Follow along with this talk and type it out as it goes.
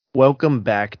Welcome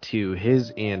back to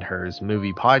His and Hers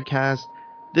Movie Podcast.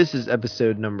 This is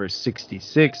episode number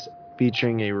 66,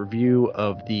 featuring a review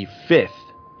of the fifth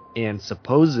and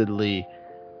supposedly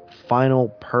final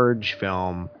Purge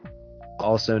film,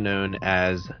 also known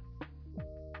as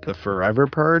The Forever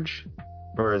Purge,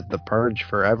 or is The Purge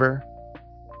Forever?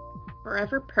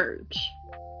 Forever Purge.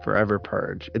 Forever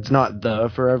Purge. It's not The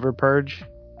Forever Purge?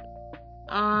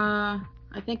 I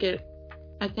think it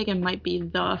might be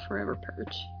The Forever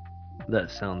Purge.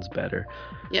 That sounds better.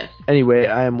 Yes. Anyway,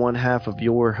 I am one half of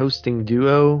your hosting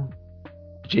duo,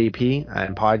 JP. I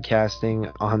am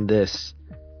podcasting on this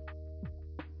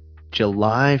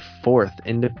July 4th,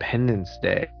 Independence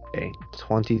Day,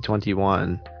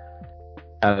 2021,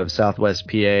 out of Southwest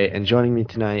PA. And joining me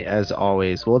tonight, as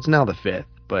always, well, it's now the 5th,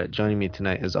 but joining me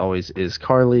tonight, as always, is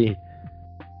Carly,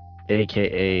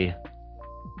 a.k.a.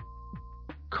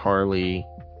 Carly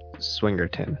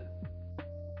Swingerton.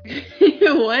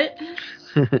 What?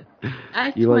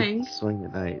 I You swing. like to swing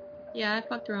at night. Yeah, I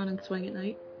fucked around and swing at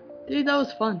night. Dude, that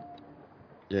was fun.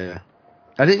 Yeah.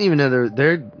 I didn't even know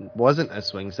there wasn't a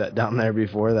swing set down there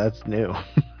before. That's new.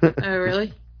 Oh,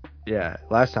 really? Yeah.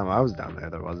 Last time I was down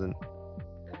there wasn't.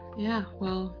 Yeah,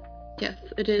 well, yes,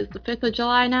 it is the 5th of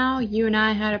July now. You and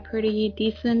I had a pretty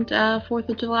decent 4th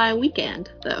of July weekend,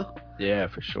 though. Yeah,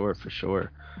 for sure.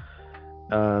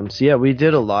 So yeah, we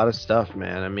did a lot of stuff,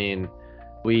 man. I mean,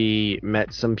 we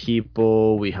met some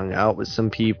people, we hung out with some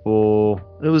people.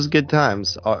 It was good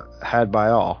times, had by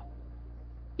all.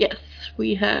 Yes,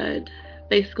 we had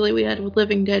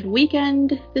Living Dead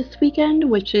Weekend this weekend,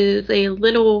 which is a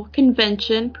little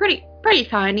convention, pretty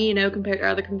tiny, compared to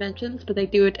other conventions, but they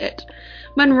do it at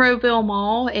Monroeville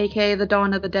Mall, aka the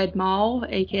Dawn of the Dead Mall,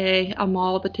 aka a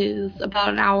mall that is about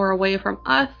an hour away from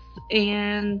us,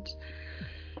 and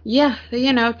yeah,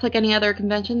 it's like any other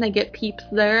convention. They get peeps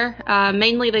there.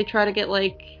 Mainly they try to get,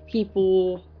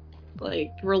 people,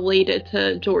 related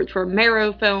to George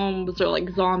Romero films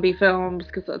or, zombie films,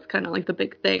 because that's kind of, the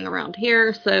big thing around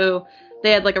here. So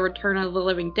they had, a Return of the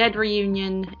Living Dead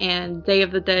reunion and Day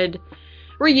of the Dead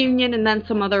reunion, and then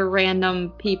some other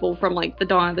random people from, the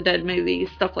Dawn of the Dead movies,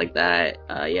 stuff like that.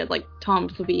 You had, Tom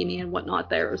Savini and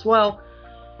whatnot there as well.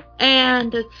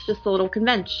 And it's just a little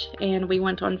convention. And we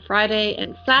went on Friday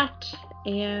and sat,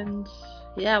 and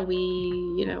yeah,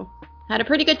 we, had a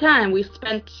pretty good time. We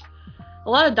spent a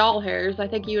lot of doll hairs. I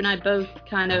think you and I both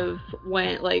kind of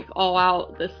went, all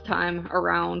out this time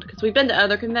around, because we've been to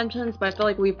other conventions, but I feel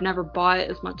like we've never bought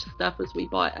as much stuff as we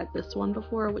bought at this one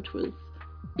before, which was,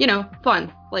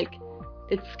 fun.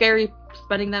 It's scary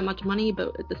spending that much money,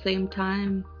 but at the same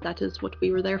time, that is what we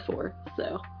were there for,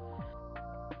 so,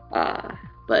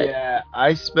 but yeah,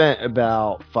 I spent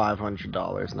about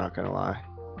 $500, not gonna lie.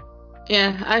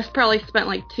 yeah, I probably spent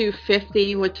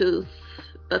 $250,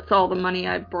 that's all the money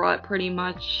I brought pretty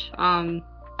much. And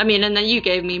then you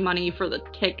gave me money for the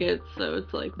tickets, so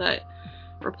it's that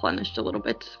replenished a little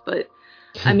bit, but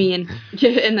and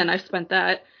then I spent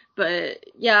that, but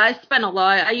yeah, I spent a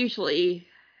lot. I usually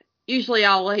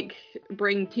I'll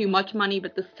bring too much money,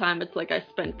 but this time it's I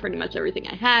spent pretty much everything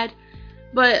I had.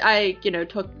 But I,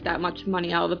 took that much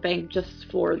money out of the bank just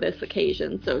for this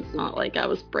occasion, so it's not like I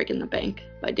was breaking the bank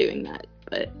by doing that.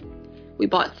 But we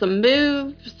bought some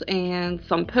moves and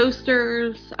some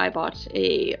posters. I bought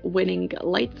a winning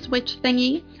light switch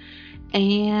thingy.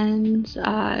 And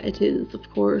it is, of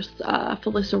course,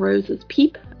 Felissa Rose's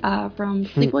Peep from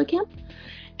Sleepaway Camp.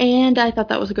 And I thought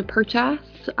that was a good purchase.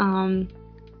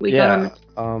 We'll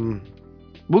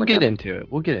get into it.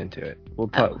 We're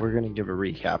going to give a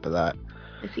recap of that.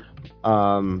 I see.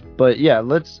 But yeah,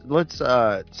 let's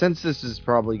since this is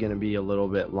probably going to be a little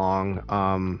bit long,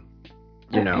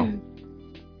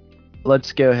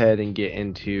 let's go ahead and get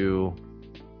into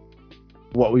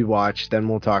what we watched, then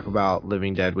we'll talk about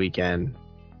Living Dead Weekend.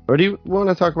 Or do you want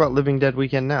to talk about Living Dead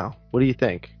Weekend now? What do you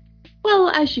think? Well,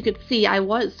 as you could see, I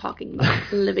was talking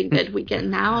about Living Dead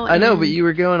Weekend now. I know, but you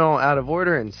were going all out of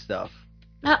order and stuff.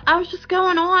 I was just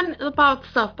going on about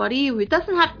stuff, buddy. This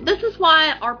is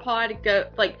why our pod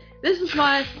this is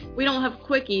why we don't have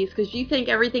quickies, because you think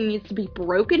everything needs to be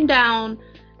broken down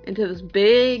into this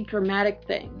big dramatic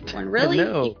thing. When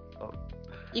really,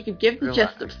 you could give the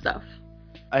gist of stuff.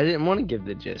 I didn't want to give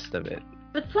the gist of it.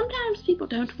 But sometimes people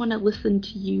don't want to listen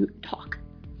to you talk.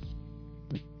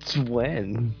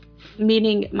 When?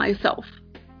 Meaning myself.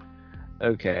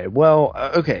 Okay, well,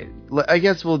 okay. I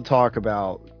guess we'll talk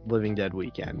about Living Dead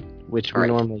Weekend, which we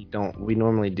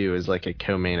normally do as a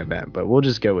co-main event, but we'll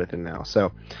just go with it now.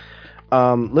 So,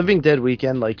 Living Dead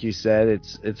Weekend, like you said,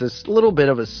 it's a little bit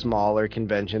of a smaller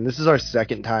convention. This is our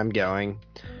second time going.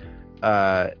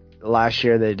 Last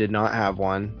year they did not have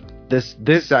one.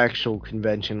 this actual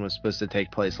convention was supposed to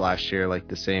take place last year, like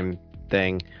the same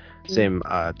thing, same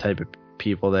type of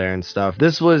people there and stuff.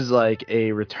 This was like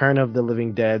a Return of the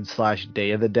Living Dead /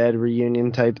 Day of the Dead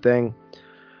reunion type thing.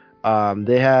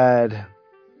 They had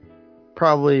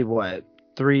probably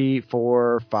three,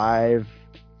 four, five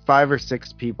or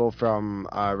six people from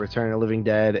Return of the Living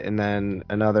Dead, and then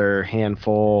another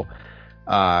handful,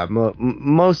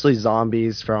 mostly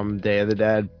zombies from Day of the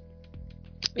Dead.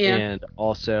 Yeah. And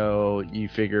also you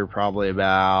figure probably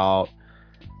about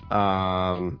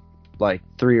like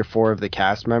 3 or 4 of the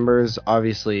cast members.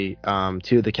 Obviously, 2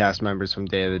 of the cast members from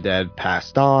Day of the Dead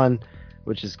passed on,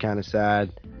 which is kind of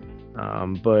sad.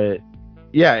 But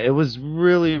yeah, it was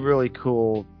really, really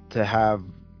cool to have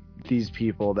these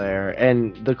people there.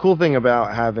 And the cool thing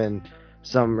about having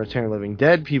some Return of the Living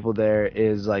Dead people there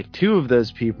is like 2 of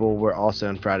those people were also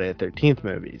in Friday the 13th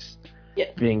movies.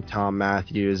 Yes. Being Tom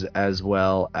Matthews as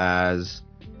well as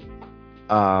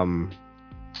Miguel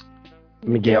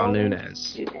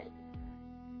Nunez.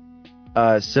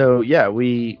 So yeah,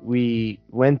 we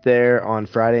went there on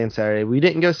Friday and Saturday. We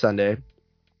didn't go Sunday,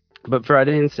 but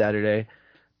Friday and Saturday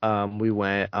we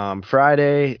went.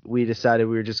 Friday we decided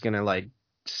we were just gonna like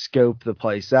scope the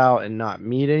place out and not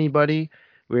meet anybody.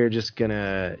 We were just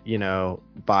gonna,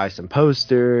 buy some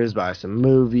posters, buy some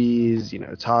movies,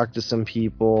 talk to some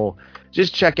people,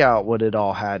 just check out what it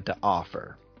all had to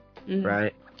offer,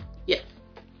 right? Yes.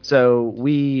 So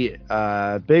we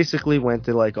basically went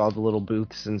to like all the little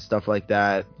booths and stuff like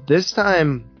that. This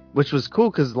time, which was cool,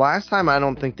 because last time I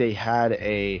don't think they had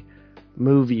a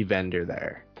movie vendor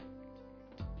there.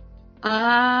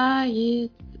 Yeah,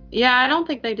 I don't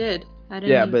think they did.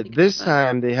 Yeah, but this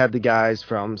time they had the guys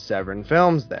from Severin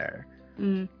Films there.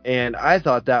 And I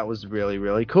thought that was really,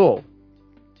 really cool.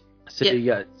 So you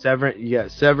got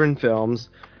Severin Films,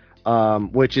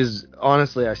 which is,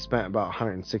 honestly, I spent about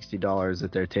 $160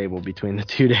 at their table between the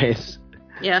 2 days.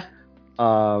 Yeah.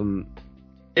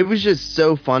 It was just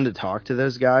so fun to talk to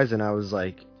those guys, and I was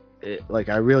like,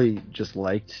 I really just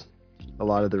liked a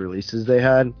lot of the releases they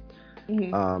had,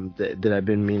 that I've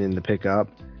been meaning to pick up.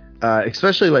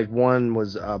 Especially like one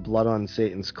was Blood on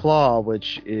Satan's Claw,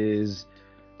 which is,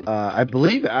 I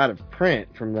believe, out of print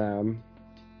from them.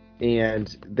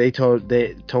 And they told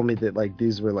me that like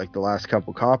these were like the last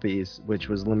couple copies, which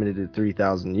was limited to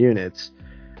 3,000 units.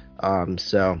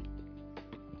 So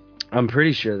I'm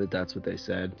pretty sure that that's what they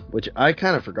said, which I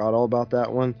kind of forgot all about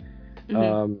that one.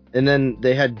 And then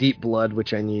they had Deep Blood,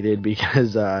 which I needed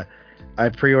because I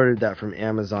pre-ordered that from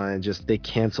Amazon and they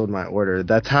canceled my order.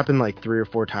 That's happened like 3 or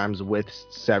 4 times with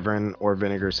Severin or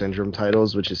Vinegar Syndrome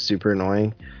titles, which is super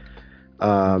annoying.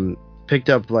 Picked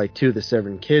up like 2 of the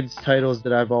Severin Kids titles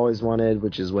that I've always wanted,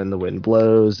 which is When the Wind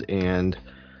Blows and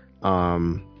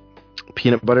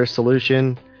Peanut Butter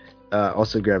Solution.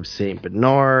 Also grabbed Saint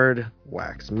Bernard,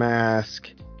 Wax Mask,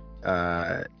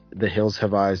 The Hills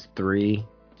Have Eyes 3,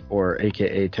 or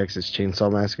aka Texas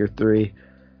Chainsaw Massacre 3.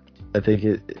 I think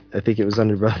it was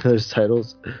under both those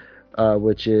titles,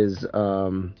 which is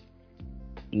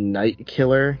Night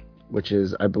Killer, which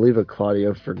is, I believe, a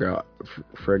Claudio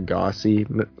Fragasso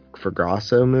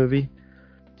movie,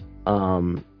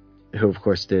 who of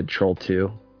course did Troll 2.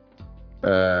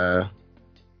 Yeah,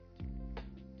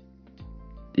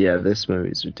 this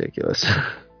movie's ridiculous.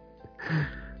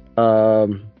 But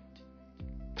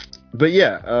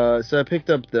yeah, so I picked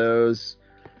up those.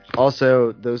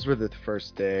 Also, those were the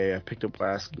first day. I picked up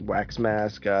Wax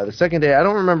Mask. The second day, I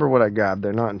don't remember what I grabbed.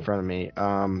 They're not in front of me.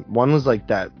 One was like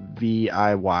that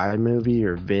VIY movie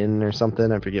or Vin or something.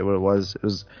 I forget what it was. It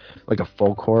was like a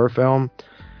folk horror film.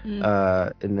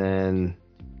 And then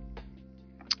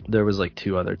there was like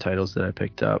 2 other titles that I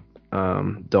picked up.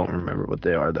 Don't remember what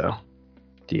they are though.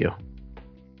 Do you?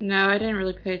 No, I didn't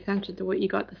really pay attention to what you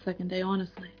got the second day,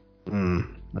 honestly.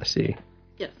 I see.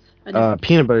 Yes.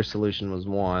 Peanut Butter Solution was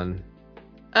one.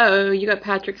 Oh, you got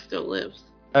Patrick Still Lives.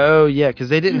 Oh, yeah, because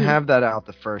they didn't have that out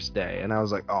the first day. And I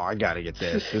was like, oh, I gotta get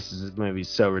this. This movie's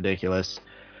so ridiculous.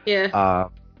 Yeah.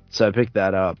 So I picked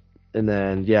that up. And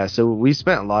then, yeah, so we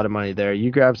spent a lot of money there.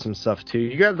 You grabbed some stuff, too.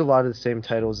 You grabbed a lot of the same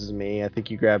titles as me. I think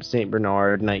you grabbed St.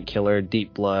 Bernard, Night Killer,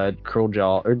 Deep Blood, Cruel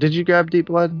Jaw. Or did you grab Deep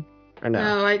Blood? Or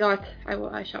no? No,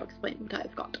 I shall explain what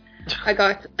I've got. I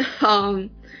got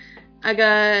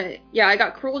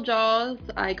Cruel Jaws,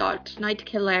 I got Night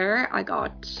Killer, I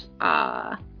got,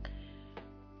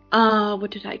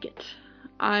 what did I get?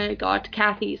 I got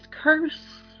Kathy's Curse,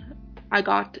 I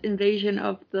got Invasion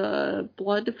of the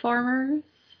Blood Farmers.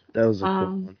 That was a cool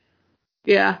one.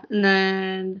 Yeah, and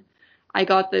then I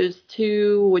got those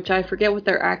 2, which I forget what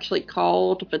they're actually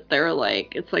called, but they're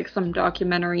like, it's like some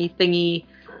documentary thingy,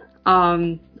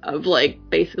 of like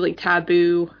basically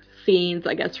taboo scenes,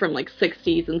 I guess, from like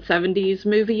 60s and 70s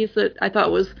movies that I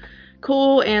thought was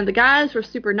cool. And the guys were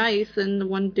super nice. And the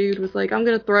one dude was like, I'm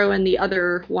going to throw in the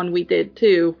other one we did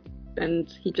too. And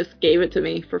he just gave it to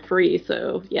me for free.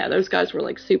 So yeah, those guys were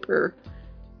like super,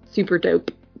 super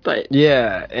dope. But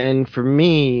yeah, and for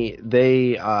me,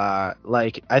 they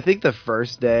like I think the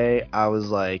first day I was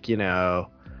like,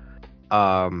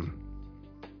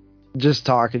 just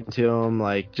talking to them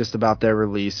like just about their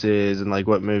releases and like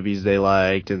what movies they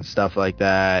liked and stuff like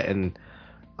that, and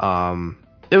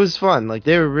it was fun. Like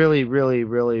they were really, really,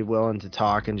 really willing to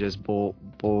talk and just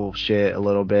bullshit a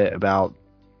little bit about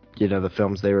the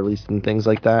films they released and things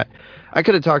like that. I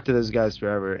could have talked to those guys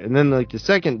forever. And then like the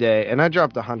second day, and I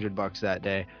dropped $100 that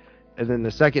day. And then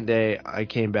the second day I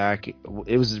came back,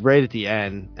 it was right at the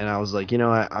end, and I was like, you know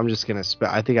what, I'm just gonna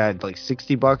spend. I think I had like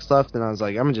 $60 left, and I was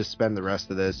like, I'm gonna just spend the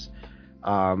rest of this,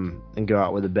 and go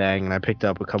out with a bang. And I picked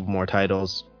up a couple more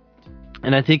titles.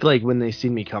 And I think like when they see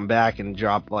me come back and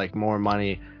drop like more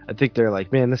money, I think they're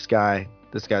like, man, this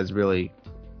guy's really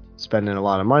spending a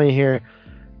lot of money here.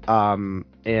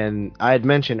 And I had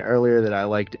mentioned earlier that I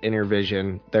liked their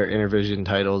Intervision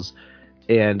titles,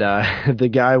 and the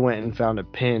guy went and found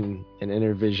an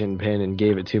Intervision pin, and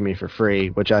gave it to me for free,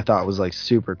 which I thought was like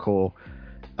super cool.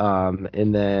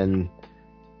 And then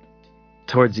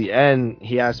towards the end,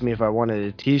 he asked me if I wanted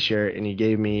a t-shirt, and he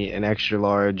gave me an extra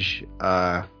large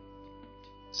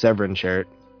Severin shirt,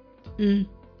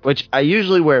 which I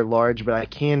usually wear large, but I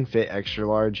can fit extra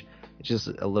large. It's just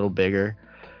a little bigger.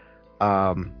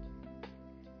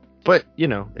 But,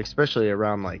 especially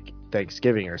around like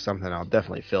Thanksgiving or something, I'll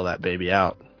definitely fill that baby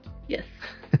out. yes,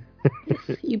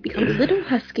 yes, you become a little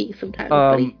husky sometimes,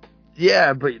 buddy.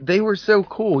 Yeah, but they were so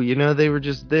cool,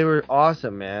 they were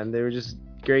awesome, man. They were just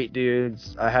great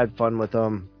dudes. I had fun with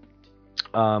them.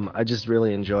 I just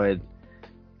really enjoyed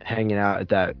hanging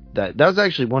out at that was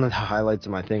actually one of the highlights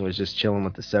of my thing, was just chilling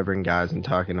with the Severin guys and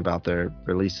talking about their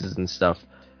releases and stuff.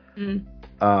 And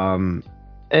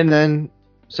then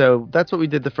so that's what we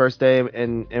did the first day,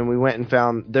 and we went and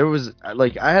found, there was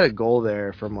like, I had a goal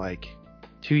there from like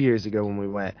 2 years ago when we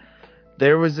went.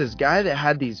 There was this guy that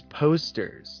had these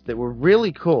posters that were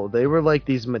really cool. They were like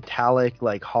these metallic,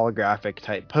 like holographic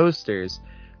type posters.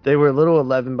 They were little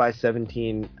 11 by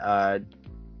 17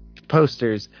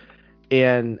 posters,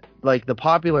 and like the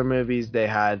popular movies, they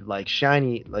had like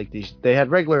shiny, like these, they had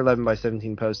regular 11 by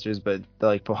 17 posters, but the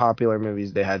like popular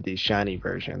movies, they had these shiny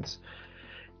versions.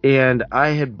 And I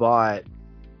had bought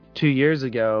 2 years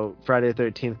ago Friday the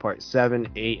 13th Part 7,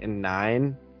 8, and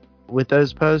 9 with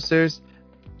those posters,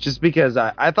 just because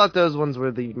I thought those ones were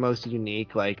the most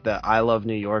unique. Like the I Love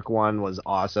New York one was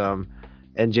awesome,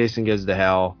 and Jason Goes to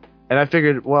Hell. And I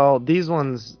figured, well, these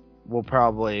ones will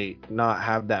probably not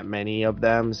have that many of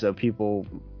them, so people,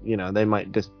 they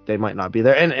might not be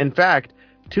there. And in fact,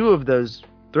 2 of those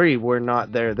 3 were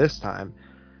not there this time.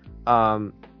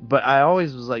 But I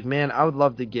always was like, man, I would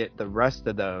love to get the rest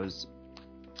of those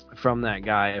from that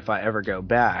guy if I ever go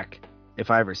back,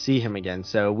 if I ever see him again.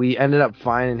 So we ended up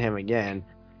finding him again,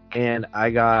 and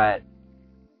I got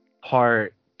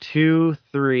part 2,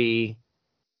 3,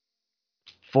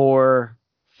 4,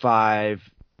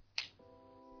 5,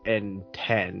 and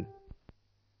 10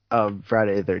 of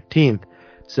Friday the 13th.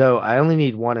 So I only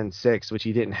need 1 and 6, which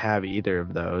he didn't have either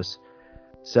of those.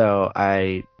 So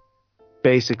I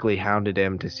basically hounded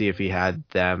him to see if he had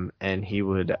them, and he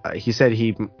said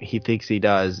he thinks he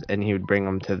does, and he would bring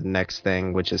them to the next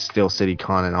thing, which is Steel City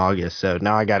Con in August. So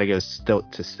now I gotta go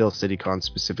to Steel City Con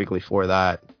specifically for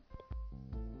that.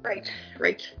 Right.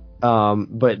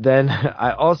 But then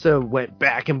I also went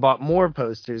back and bought more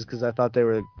posters because I thought they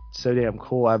were so damn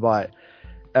cool. I bought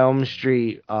Elm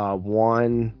Street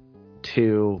 1,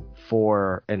 2,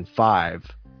 4, and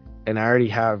 5, and I already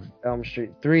have Elm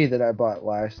Street 3 that I bought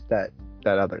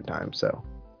that other time. So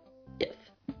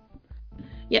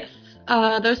yes,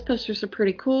 those posters are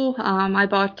pretty cool. I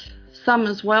bought some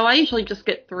as well. I usually just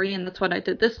get 3, and that's what I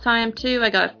did this time too. I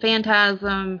got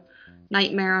Phantasm,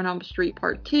 Nightmare on Elm Street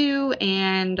Part 2,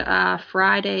 and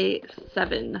Friday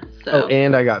 7. So. Oh,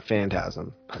 and I got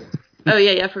Phantasm. Oh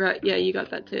yeah, I forgot. Yeah, you got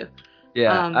that too.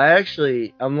 Yeah,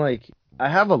 I'm like, I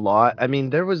have a lot. I mean,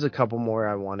 there was a couple more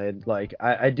I wanted. Like,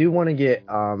 I do want to get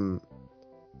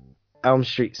Elm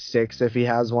Street 6 if he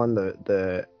has one,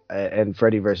 the and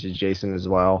Freddy vs. Jason as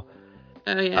well.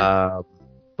 Oh yeah.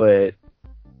 But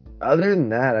other than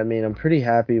that, I mean, I'm pretty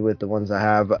happy with the ones I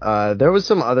have. There was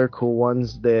some other cool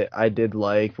ones that I did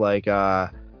like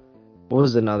what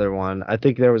was another one? I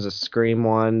think there was a Scream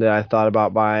one that I thought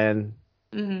about buying.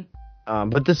 Mm-hmm.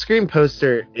 But the Scream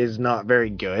poster is not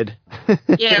very good.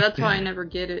 Yeah, that's why I never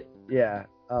get it. Yeah.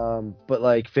 But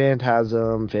like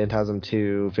Phantasm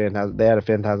 2, they had a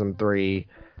Phantasm 3.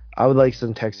 I would like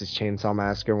some Texas Chainsaw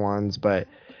Massacre ones, but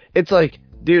it's like,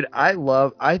 dude,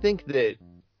 I think that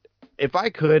if I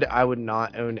could, I would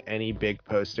not own any big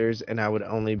posters, and I would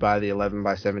only buy the 11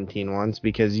 by 17 ones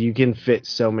because you can fit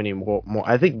so many more.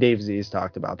 I think Dave Z's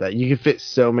talked about that. You can fit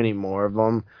so many more of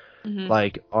them, Hmm.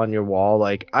 like on your wall.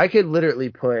 Like I could literally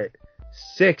put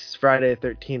 6 Friday the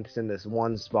 13th in this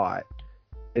one spot,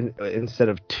 instead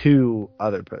of 2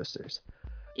 other posters.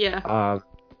 Yeah. Um,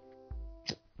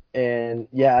 and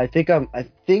yeah, I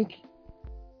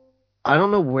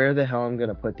don't know where the hell I'm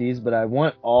gonna put these, but I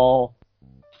want all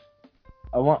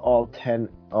 10,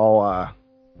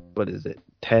 what is it,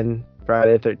 10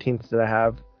 Friday the 13th that I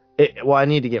have. Well, I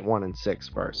need to get 1 and 6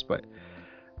 first, but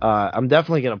I'm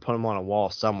definitely gonna put them on a wall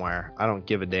somewhere. I don't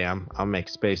give a damn. I'll make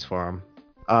space for them.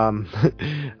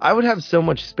 I would have so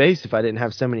much space if I didn't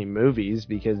have so many movies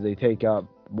because they take up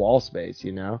wall space,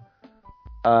 you know.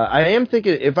 I am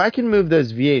thinking if I can move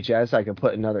those VHS, I could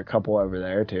put another couple over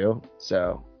there too.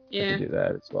 So I can Yeah. do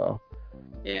that as well.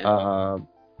 Yeah. All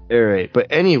right, but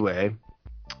anyway,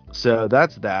 so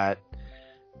that's that.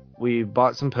 We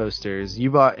bought some posters.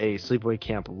 You bought a Sleepaway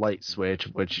Camp light switch,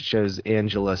 which shows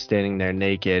Angela standing there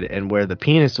naked, and where the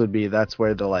penis would be, that's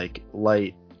where the like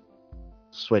light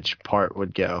switch part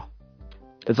would go.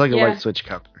 It's like a light Yeah. switch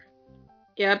cover.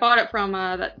 Yeah, I bought it from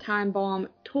that Time Bomb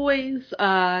Toys.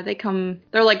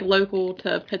 They're like local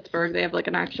to Pittsburgh. They have like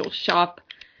an actual shop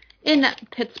in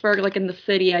Pittsburgh, like in the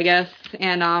city, I guess.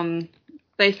 And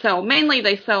they sell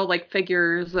like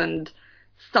figures and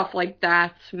stuff like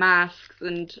that, masks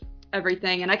and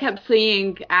everything. And I kept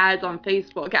seeing ads on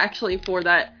Facebook actually for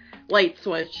that light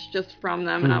switch just from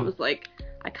them, and I was like,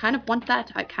 I kind of want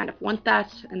that. I kind of want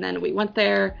that. And then we went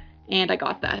there and I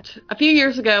got that. A few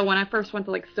years ago when I first went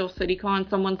to like Steel City Con,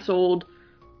 someone sold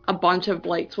a bunch of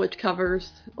light switch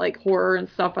covers, like horror and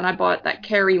stuff, and I bought that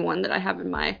Carrie one that I have in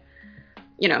my,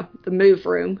 the move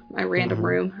room, my random Mhm.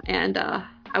 room, and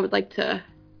I would like to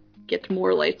get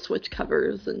more light switch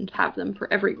covers and have them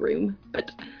for every room.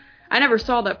 But I never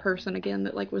saw that person again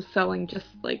that like was selling just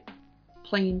like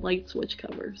plain light switch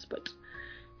covers. But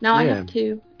now I Yeah. have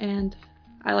two, and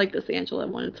I like this Angela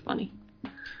one. It's funny.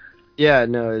 Yeah,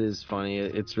 no, it is funny.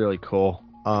 It's really cool.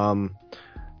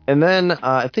 And then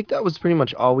I think that was pretty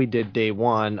much all we did day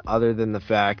one, other than the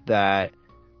fact that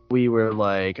we were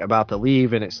like about to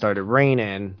leave and it started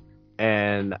raining,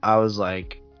 and I was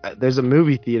like, "There's a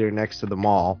movie theater next to the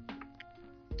mall."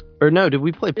 Or no, did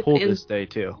we play It's pool in. this day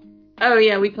too? Oh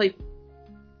yeah, we played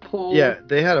Yeah, pool.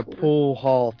 they had a pool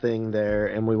hall thing there,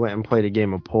 and we went and played a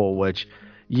game of pool, which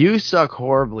you suck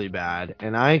horribly bad,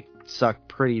 and I suck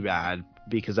pretty bad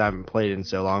because I haven't played in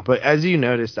so long. But as you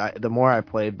noticed, the more I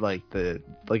played, the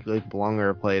longer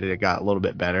I played, it got a little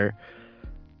bit better.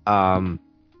 Um,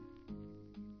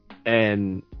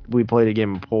 and we played a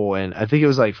game of pool, and I think it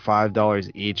was like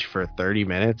 $5 each for 30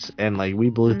 minutes, and like we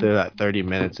blew Mm. through that 30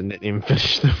 minutes and didn't even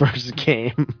finish the first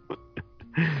game.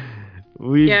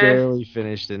 We Yeah. barely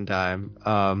finished in time.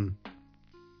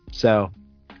 So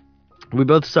we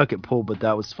both suck at pool, but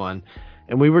that was fun.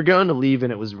 And we were going to leave,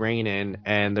 and it was raining.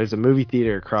 And there's a movie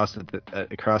theater across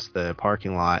the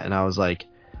parking lot. And I was like,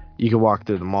 you can walk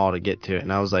through the mall to get to it.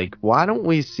 And I was like, why don't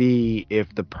we see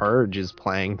if The Purge is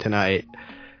playing tonight?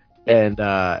 And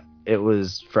it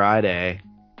was Friday,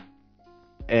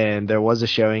 and there was a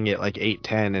showing at like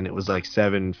 8:10, and it was like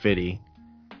 7:50.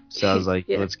 So I was like,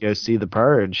 Yeah. let's go see The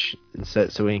Purge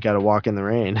instead, so we ain't got to walk in the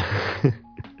rain.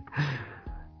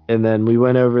 And then we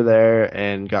went over there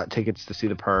and got tickets to see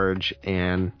The Purge,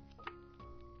 and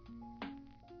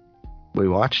we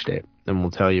watched it, and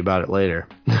we'll tell you about it later.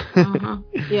 Uh-huh.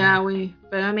 Yeah,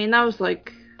 but I mean, it was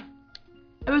like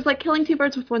killing two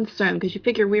birds with one stone, because you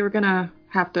figure we were gonna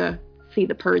have to see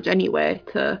The Purge anyway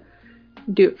to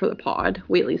do it for the pod.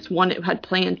 We at least had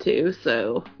planned to,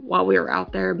 so while we were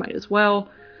out there, might as well.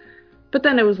 But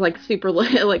then it was like super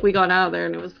late, like we got out of there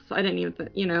and I didn't even,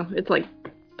 it's like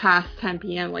past 10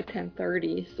 p.m., like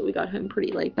 10:30, so we got home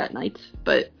pretty late that night.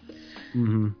 But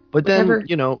But then,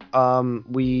 whatever.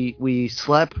 we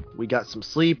slept, we got some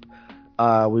sleep.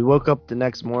 We woke up the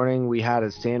next morning. We had a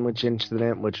sandwich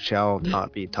incident, which shall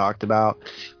not be talked about.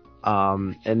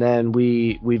 And then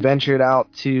we ventured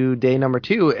out to day number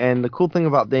 2. And the cool thing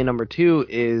about day number 2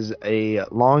 is a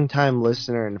longtime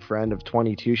listener and friend of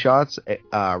 22 Shots,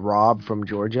 Rob from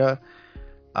Georgia,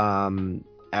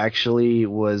 actually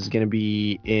was going to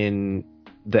be in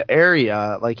the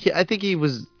area. Like, I think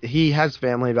he has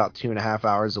family about 2.5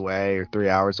 hours away or 3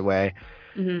 hours away.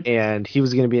 Mm-hmm. And he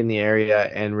was going to be in the area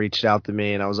and reached out to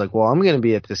me, and I was like, well, I'm going to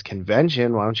be at this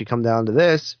convention. Why don't you come down to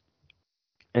this?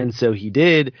 And so he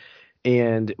did,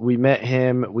 and we met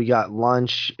him. We got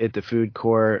lunch at the food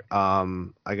court.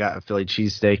 I got a Philly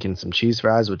cheesesteak and some cheese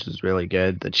fries, which was really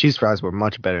good. The cheese fries were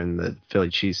much better than the Philly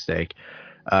cheesesteak.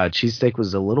 Cheesesteak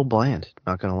was a little bland,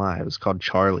 not gonna lie. It was called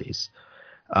Charlie's.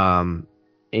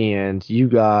 And you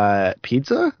got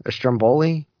pizza, a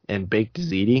stromboli, and baked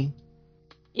ziti.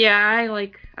 Yeah, I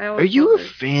always Are you a love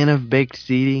it. fan of baked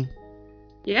ziti?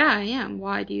 Yeah, I am.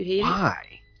 Why do you hate it?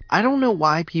 Why? I don't know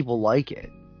why people like it.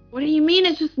 What do you mean?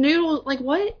 It's just noodles. Like,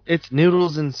 what? It's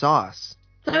noodles and sauce.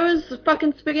 So is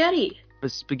fucking spaghetti.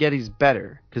 But spaghetti's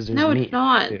better because there's No, meat. it's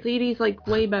not. too. Ziti's like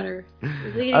way better.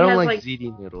 Ziti I don't has, like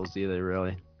ziti noodles either,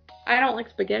 really. I don't like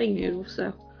spaghetti noodles,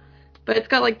 so. But it's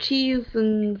got like cheese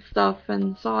and stuff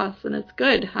and sauce, and it's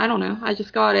good. I don't know. I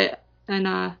just got it,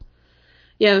 and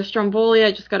yeah, the stromboli.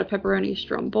 I just got a pepperoni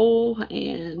stromboli,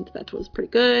 and that was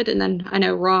pretty good. And then I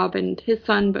know Rob and his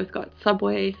son both got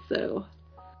Subway, so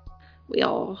we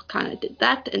all kind of did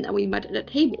that, and then we met at a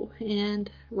table. And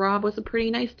Rob was a pretty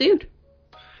nice dude.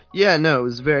 Yeah, no, it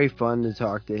was very fun to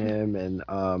talk to him, and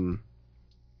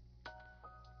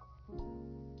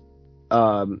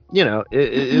you know,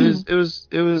 it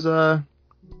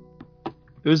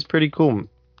was pretty cool,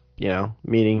 you know,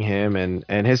 meeting him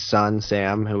and his son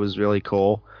Sam, who was really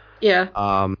cool. Yeah.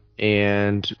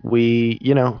 And we,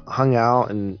 you know, hung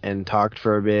out and talked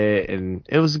for a bit, and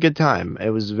it was a good time.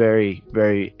 It was very,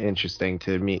 very interesting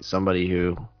to meet somebody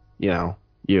who, you know,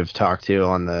 you've talked to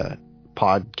on the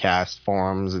podcast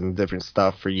forums and different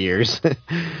stuff for years.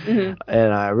 Mm-hmm.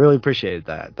 And I really appreciated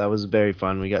that. That was very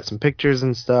fun. We got some pictures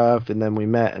and stuff, and then we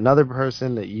met another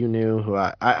person that you knew who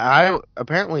I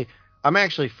apparently I'm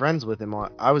actually friends with him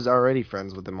I was already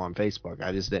friends with him on Facebook.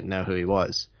 I just didn't know who he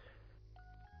was.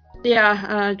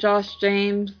 Yeah, Josh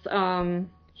James.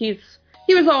 He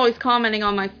was always commenting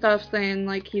on my stuff, saying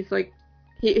like he's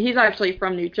actually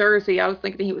from New Jersey. I was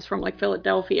thinking he was from like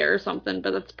Philadelphia or something,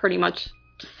 but that's pretty much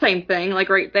the same thing, like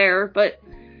right there. But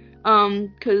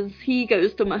 'cause he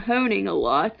goes to Mahoning a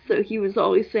lot, so he was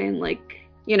always saying like,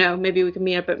 you know, maybe we could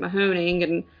meet up at Mahoning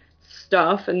and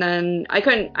stuff. And then I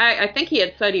think he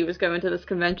had said he was going to this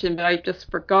convention, but I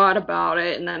just forgot about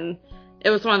it. And then it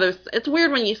was one of those, it's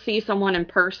weird when you see someone in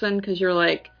person, because you're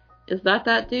like, is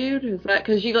that dude? Is that,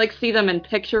 because you like see them in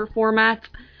picture formats,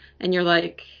 and you're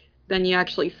like, then you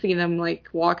actually see them like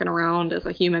walking around as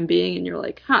a human being, and you're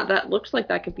like, huh, that looks like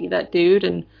that could be that dude.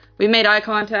 And we made eye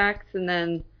contact, and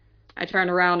then I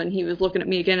turned around and he was looking at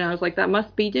me again, and I was like, that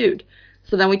must be dude.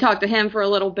 So then we talked to him for a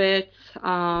little bit,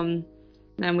 and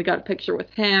we got a picture with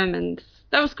him, and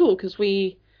that was cool, because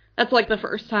that's like the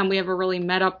first time we ever really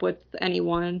met up with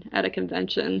anyone at a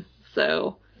convention.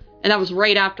 So, and that was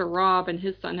right after Rob and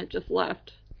his son had just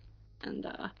left. And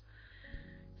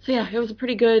so yeah, it was a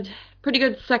pretty good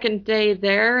second day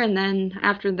there. And then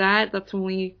after that, that's when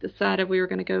we decided we were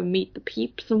going to go meet the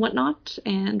peeps and whatnot.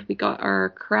 And we got our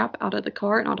crap out of the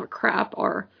car, not our crap,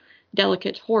 our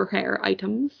delicate horsehair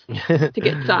items to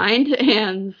get signed.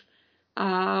 And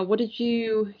what did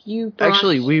you brought?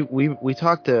 Actually, we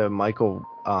talked to Michael.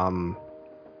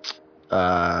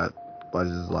 What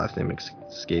is his last name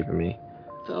escaping me?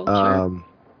 Felcher.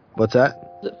 What's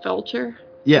that? Is it Felcher?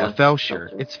 Yeah, Felcher.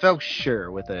 It's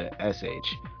Felcher with a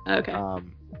SH. Okay.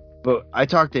 But I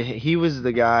talked to him. He was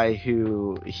the guy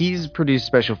he's produced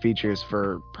special features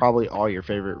for probably all your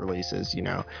favorite releases, you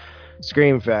know,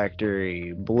 Scream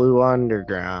Factory, Blue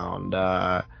Underground,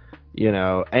 you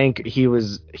know, he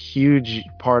was a huge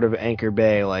part of Anchor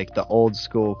Bay, like the old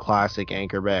school classic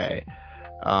Anchor Bay.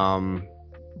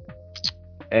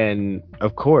 And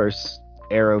of course,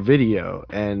 Arrow Video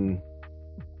and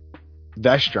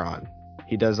Vestron.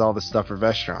 He does all the stuff for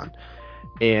Vestron.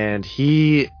 And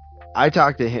we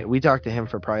talked to him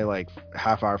for probably like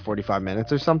half hour, 45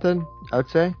 minutes or something, I would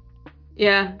say.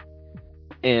 Yeah.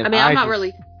 And I mean, I'm not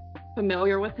really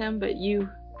familiar with him, but you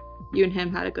and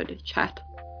him had a good chat.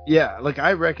 Yeah, like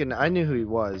I knew who he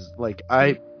was. Like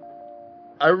I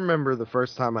remember the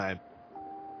first time I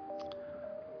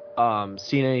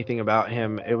seen anything about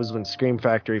him, it was when Scream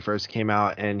Factory first came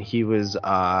out, and he was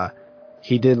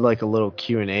he did like a little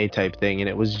Q&A type thing, and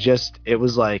it was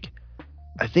like,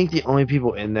 I think the only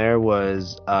people in there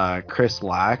was Chris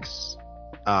Lax,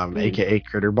 aka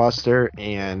Critterbuster,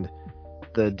 and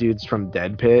the dudes from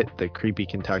Dead Pit, the creepy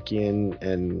Kentuckian,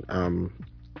 and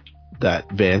that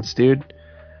Vance dude.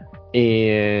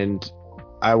 And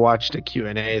I watched a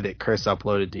Q&A that Chris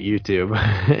uploaded to YouTube,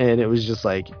 and it was just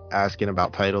like asking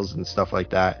about titles and stuff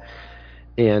like that.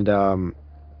 And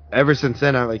ever since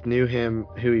then, I like knew him,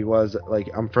 who he was. Like,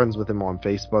 I'm friends with him on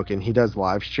Facebook, and he does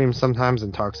live streams sometimes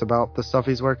and talks about the stuff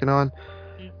he's working on.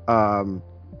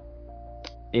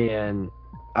 And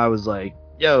I was like,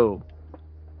 yo,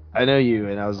 I know you.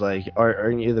 And I was like,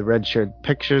 aren't you the Red Shirt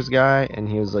Pictures guy? And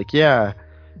he was like, yeah.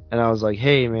 And I was like,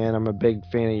 hey, man, I'm a big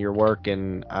fan of your work.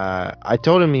 And I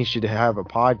told him he should have a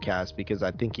podcast because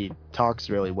I think he talks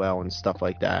really well and stuff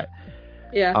like that.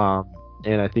 Yeah.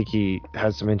 And I think he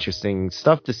has some interesting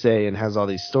stuff to say and has all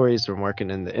these stories from working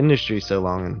in the industry so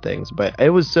long and things. But it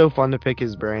was so fun to pick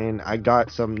his brain. I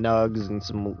got some nugs and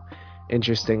some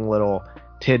interesting little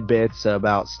tidbits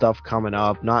about stuff coming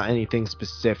up. Not anything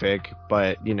specific,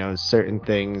 but, you know, certain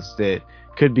things that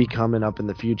could be coming up in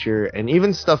the future. And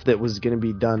even stuff that was going to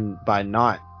be done by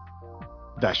not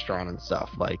Vestron and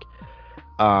stuff. Like,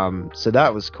 so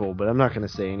that was cool, but I'm not going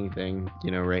to say anything, you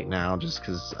know, right now, just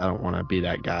because I don't want to be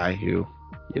that guy who,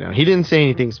 you know, he didn't say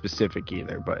anything specific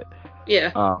either, but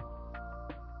Yeah.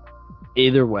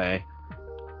 Either way,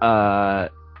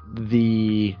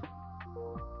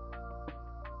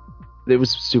 it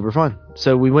was super fun.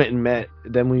 So we went and met,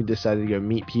 then we decided to go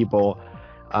meet people.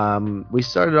 We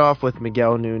started off with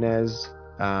Miguel Nunez,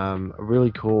 a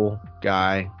really cool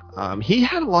guy. He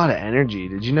had a lot of energy.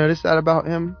 Did you notice that about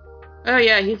him? Oh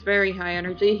yeah, he's very high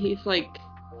energy. He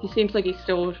seems like he's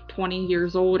still 20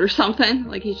 years old or something.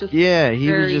 Like he's just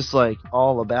was just like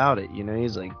all about it, you know.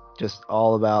 He's like just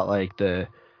all about like the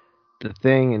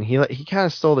thing, and he kind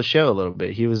of stole the show a little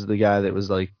bit. He was the guy that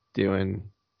was like doing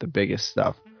the biggest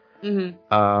stuff.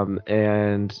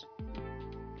 And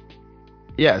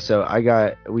yeah, so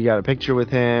we got a picture with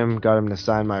him, got him to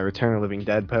sign my Return of the Living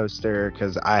Dead poster,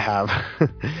 because I have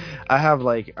I have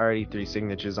like already 3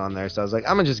 signatures on there, so I was like,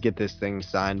 I'm gonna just get this thing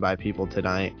signed by people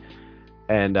tonight.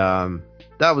 And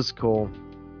that was cool.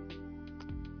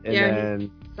 And then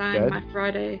he signed my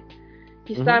Friday.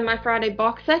 He signed my Friday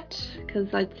box set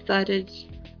because I decided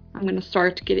I'm gonna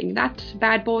start getting that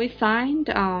bad boy signed.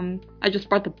 I just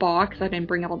brought the box. I didn't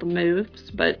bring all the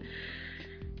moves,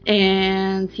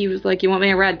 and he was like, "You want me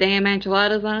to write damn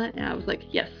enchiladas on it?" And I was like,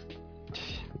 "Yes."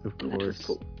 Of course. And that was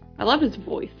cool. I love his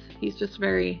voice. He's just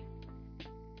very,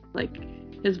 like,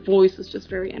 his voice is just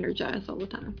very energized all the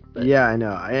time. But yeah, I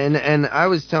know. And I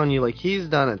was telling you, like, he's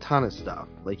done a ton of stuff.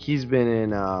 Like, he's been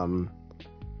in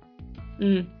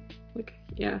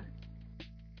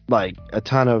like a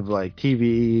ton of like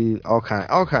TV, all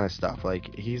kind of stuff.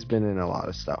 Like, he's been in a lot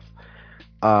of stuff.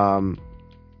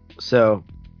 So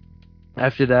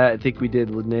after that, I think we did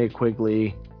Linnea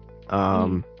Quigley,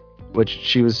 which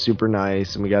she was super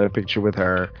nice, and we got a picture with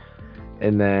her.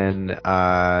 And then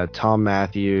Tom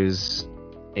Matthews,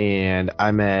 and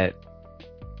I met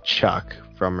Chuck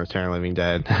from Return of the Living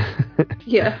Dead.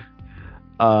 Yeah.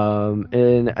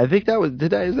 And I think is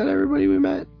that everybody we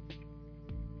met?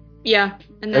 Yeah.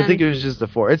 And then, I think it was just the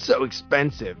 4. It's so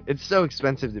expensive. It's so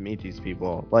expensive to meet these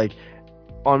people. Like,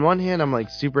 on one hand, I'm like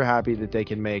super happy that they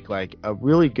can make like a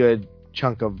really good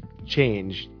chunk of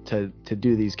change to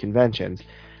do these conventions.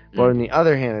 But on the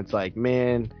other hand, it's like,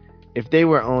 man, if they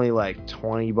were only like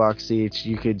 $20 each,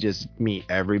 you could just meet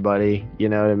everybody, you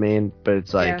know what I mean? But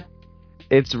it's like,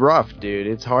 it's rough, dude.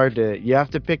 It's hard you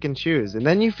have to pick and choose. And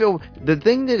then you feel, the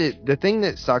thing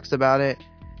that sucks about it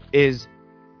is,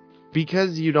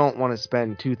 because you don't want to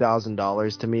spend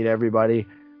 $2,000 to meet everybody,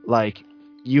 like,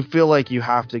 you feel like you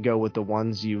have to go with the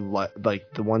ones you like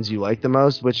the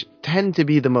most, which tend to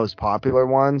be the most popular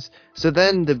ones. So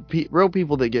then the real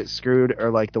people that get screwed are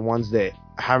like the ones that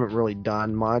haven't really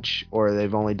done much, or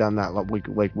they've only done that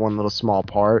like one little small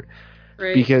part.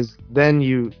 Right. Because then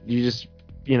you just,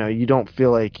 you know, you don't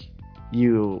feel like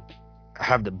you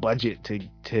have the budget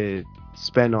to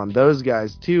spend on those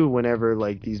guys too whenever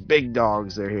like these big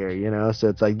dogs are here, you know. So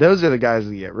it's like those are the guys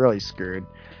that get really screwed,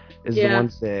 is the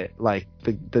ones that like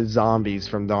the zombies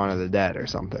from Dawn of the Dead or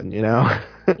something, you know.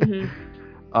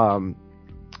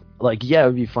 Like, yeah, it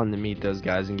would be fun to meet those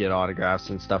guys and get autographs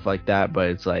and stuff like that, but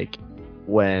it's like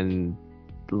when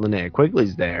Linnea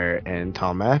Quigley's there and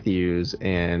Tom Matthews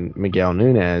and Miguel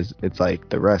Nunez, it's like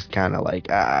the rest kind of like,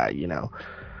 you know.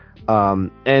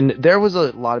 And there was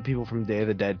a lot of people from Day of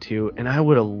the Dead too, and I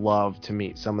would have loved to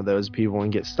meet some of those people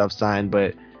and get stuff signed,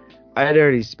 but I had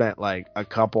already spent like a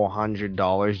couple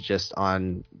 $100 just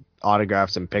on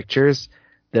autographs and pictures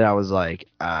that I was like,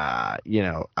 you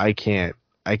know, I can't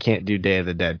do Day of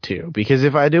the Dead 2, because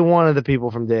if I do one of the people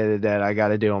from Day of the Dead, I got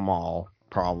to do them all,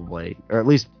 probably, or at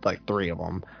least like 3 of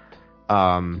them.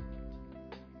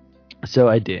 So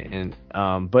I didn't.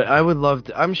 But I would love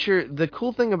to. I'm sure the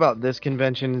cool thing about this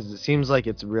convention is it seems like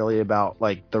it's really about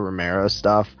like the Romero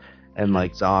stuff and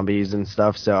like zombies and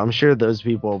stuff. So I'm sure those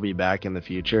people will be back in the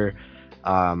future,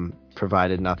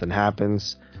 provided nothing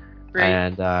happens. Right.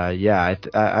 And yeah,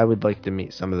 I would like to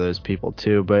meet some of those people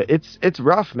too. But it's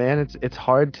rough, man. It's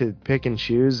hard to pick and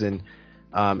choose, and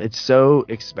It's so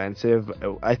expensive.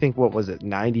 I think, what was it,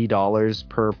 $90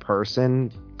 per person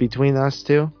between us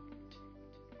two?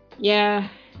 Yeah.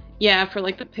 Yeah, for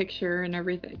like the picture and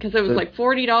everything. Because it was The, like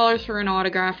 $40 for an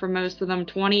autograph for most of them,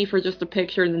 20 for just a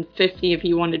picture, and then 50 if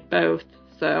you wanted both.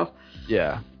 So,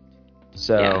 yeah. yeah.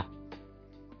 So,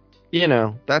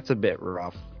 that's a bit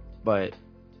rough, but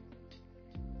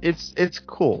it's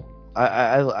cool.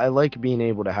 I like being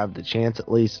able to have the chance,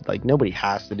 at least. Like, nobody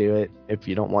has to do it if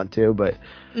you don't want to, but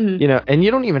Mm. and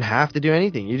you don't even have to do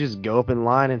anything. You just go up in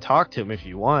line and talk to him if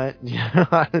you want.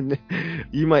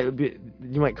 You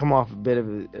might come off a bit of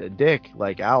a dick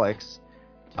like Alex,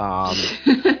 but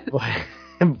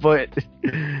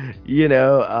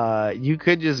you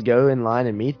could just go in line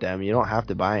and meet them. You don't have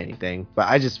to buy anything. But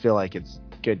I just feel like it's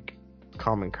good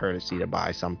common courtesy to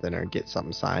buy something or get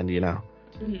something signed.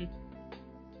 Mhm.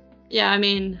 Yeah, I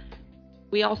mean,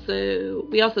 we also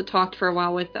talked for a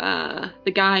while with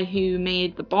the guy who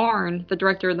made the barn. The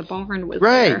director of the barn was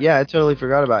Right? there. Yeah, I totally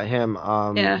forgot about him.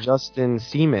 Yeah. Justin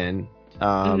Seaman.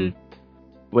 Mhm.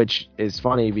 Which is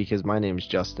funny because my name's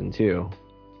Justin too,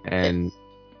 Yes. and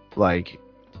like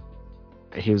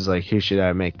he was like, "Who should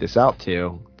I make this out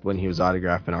to?" when he was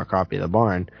autographing our copy of the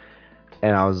barn,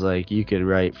 and I was like, "You could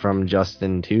write from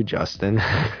Justin to Justin."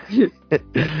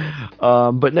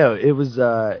 But no, it was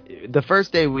the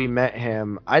first day we met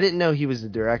him. I didn't know he was the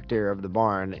director of the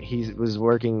barn. He was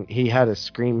working. He had a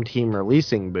Scream Team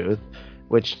releasing booth,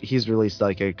 which he's released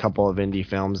like a couple of indie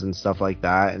films and stuff like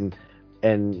that, and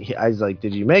I was like,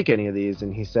 "Did you make any of these?"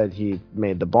 And he said he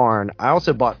made the barn. I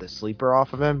also bought The Sleeper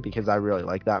off of him because I really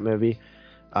like that movie.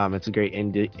 It's a great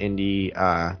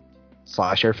indie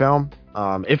slasher film.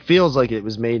 It feels like it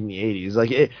was made in the 80s.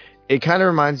 Like it kind of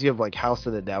reminds you of like House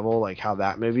of the Devil, like how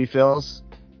that movie feels.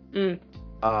 Mm.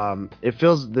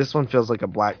 This one feels like a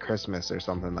Black Christmas or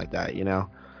something like that, Yeah.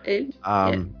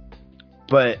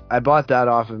 But I bought that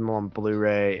off of him on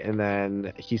Blu-ray, and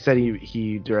then he said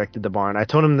he directed the barn. I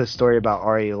told him the story about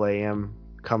Ari Layam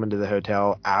coming to the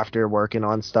hotel after working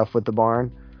on stuff with the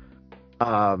barn.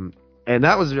 And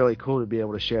that was really cool to be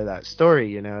able to share that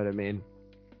story, you know what I mean?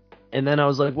 And then I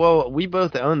was like, well, we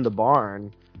both own the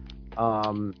barn.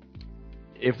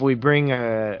 If we bring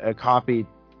a copy,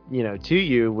 to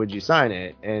you, would you sign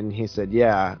it? And he said,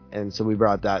 yeah. And so we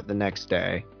brought that the next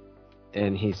day,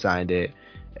 and he signed it.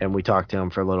 And we talked to him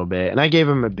for a little bit, and I gave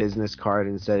him a business card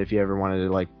and said if you ever wanted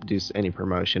to like do any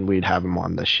promotion, we'd have him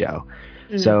on the show.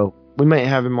 Mm. So we might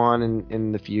have him on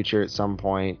in the future at some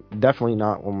point. Definitely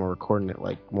not when we're recording at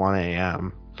like 1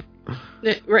 a.m.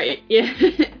 Right. Yeah.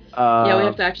 Yeah, we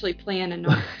have to actually plan and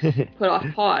not put off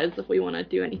pause if we want to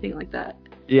do anything like that.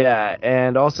 Yeah,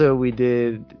 and also we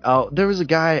did. Oh, there was a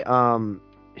guy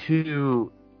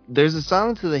who. There's a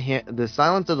Silence of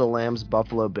the Lambs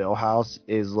Buffalo Bill house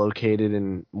is located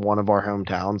in one of our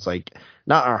hometowns, like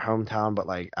not our hometown, but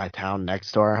like a town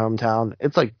next to our hometown.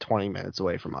 It's like 20 minutes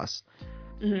away from us,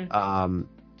 Mm-hmm.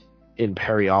 in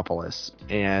Perryopolis,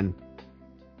 and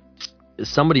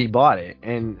somebody bought it,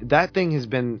 and that thing has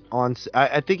been on.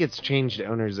 I think it's changed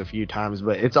owners a few times,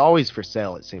 but it's always for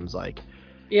sale. It seems like.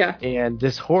 Yeah. And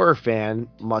this horror fan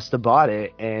must have bought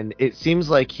it, and it seems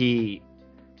like he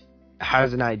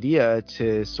has an idea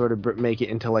to sort of make it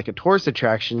into like a tourist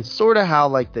attraction, sort of how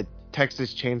like the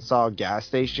Texas Chainsaw gas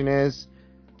station is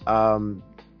down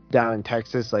in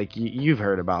Texas. Like you've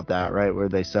heard about that, right? Where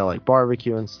they sell like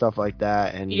barbecue and stuff like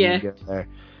that, and Yeah. you go there.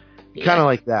 Yeah. Kind of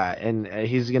like that. And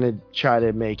he's gonna try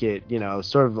to make it,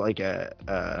 sort of like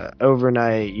a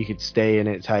overnight, you could stay in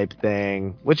it type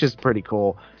thing, which is pretty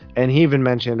cool. And he even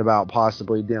mentioned about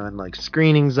possibly doing like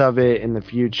screenings of it in the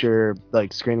future,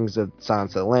 like screenings of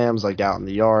Silence of the Lambs, like out in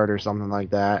the yard or something like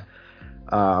that.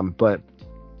 But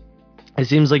it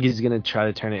seems like he's gonna try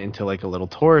to turn it into like a little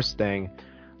tourist thing.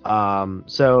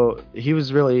 So he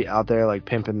was really out there like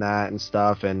pimping that and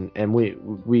stuff, and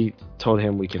we told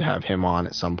him we could have him on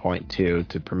at some point too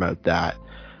to promote that.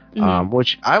 Mm-hmm.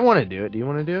 Which I want to do it. Do you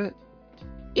want to do it?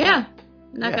 Yeah.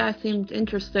 That guy seemed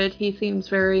interested. He seems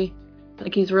very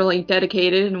like he's really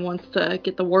dedicated and wants to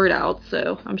get the word out,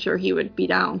 so I'm sure he would be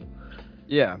down.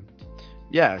 Yeah.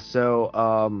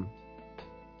 So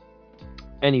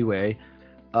anyway,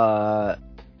 I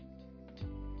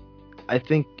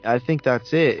think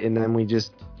that's it. And then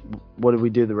what did we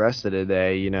do the rest of the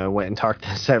day? Went and talked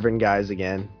to Severin guys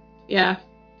again. Yeah.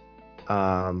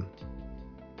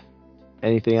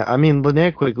 Anything? I mean,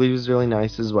 Linnea Quigley was really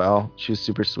nice as well. She was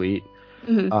super sweet.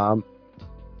 Mm-hmm.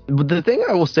 But the thing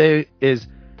I will say is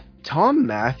Tom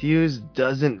Matthews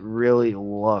doesn't really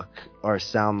look or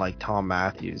sound like Tom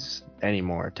Matthews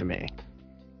anymore to me.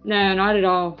 No, not at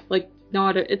all. Like,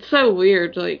 it's so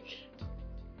weird. Like,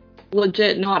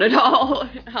 legit not at all.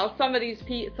 How some of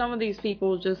these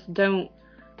people just don't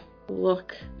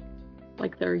look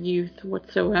like their youth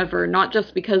whatsoever. Not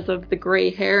just because of the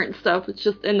gray hair and stuff. It's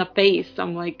just in the face.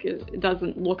 I'm like, it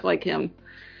doesn't look like him.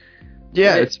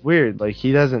 Yeah, it's weird. Like,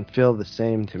 he doesn't feel the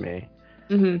same to me.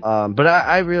 Mm-hmm. But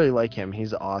I really like him.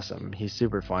 He's awesome. He's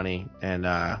super funny. And,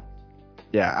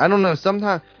 yeah, I don't know.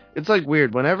 Sometimes it's, like,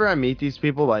 weird. Whenever I meet these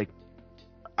people, like,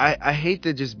 I hate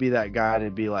to just be that guy to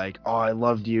be like, oh, I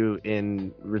loved you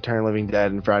in Return of the Living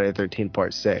Dead and Friday the 13th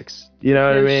Part 6. You know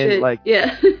what I mean? Shit. Like,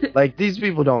 yeah. like, these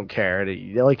people don't care.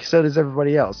 Like, so does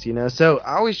everybody else, you know? So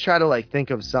I always try to, like,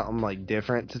 think of something, like,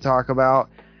 different to talk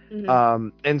about. Mm-hmm.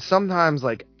 And sometimes,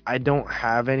 like, I don't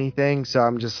have anything, so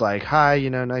I'm just like, hi, you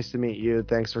know, nice to meet you.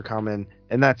 Thanks for coming.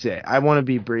 And that's it. I want to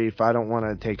be brief. I don't want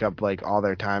to take up, like, all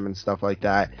their time and stuff like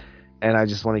that. And I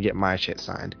just want to get my shit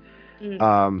signed.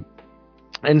 Mm-hmm.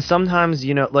 And sometimes,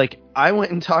 you know, like, I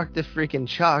went and talked to freaking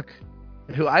Chuck,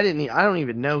 who I don't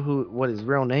even know what his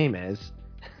real name is.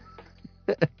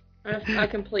 I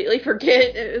completely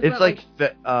forget. It's like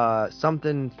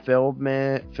something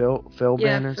Philbin or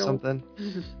Phil. something.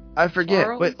 I forget,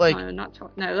 Charles? but like, No, not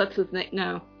Charles. No, that's his name.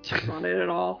 No, that's not it at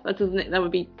all. That's his name. That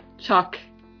would be Chuck.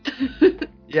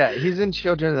 yeah, he's in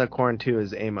Children of the Corn too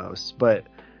as Amos. But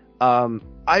I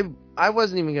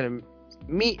wasn't even gonna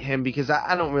meet him because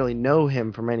I don't really know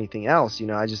him from anything else. You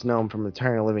know, I just know him from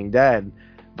Return of the Living Dead.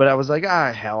 But I was like,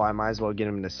 hell, I might as well get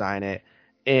him to sign it.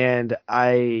 And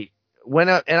I went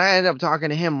up and I ended up talking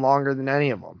to him longer than any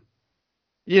of them.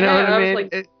 You know what I mean?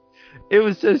 Like, it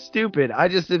was so stupid. I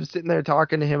just am sitting there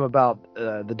talking to him about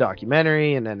the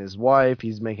documentary, and then his wife.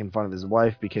 He's making fun of his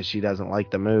wife because she doesn't like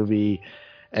the movie,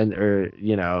 or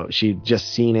you know, she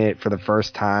just seen it for the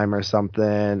first time or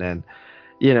something. And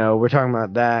you know, we're talking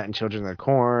about that and Children of the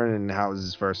Corn and how it was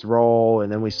his first role.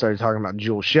 And then we started talking about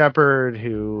Jewel Shepard,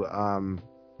 who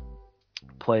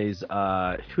plays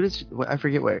I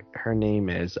forget what her name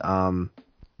is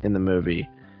in the movie.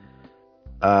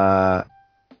 I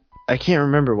can't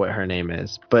remember what her name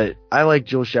is, but I like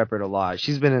Jewel Shepard a lot.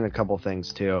 She's been in a couple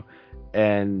things too.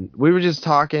 And we were just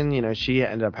talking, you know, she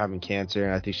ended up having cancer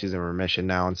and I think she's in remission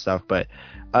now and stuff. But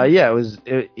yeah,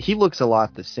 he looks a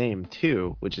lot the same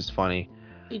too, which is funny.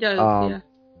 He does, yeah.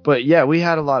 But yeah, we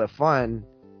had a lot of fun,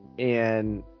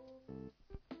 and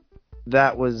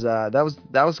that was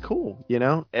cool, you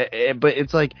know. But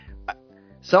it's like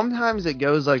sometimes it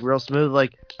goes like real smooth.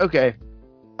 Like, okay,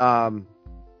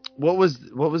 what was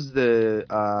the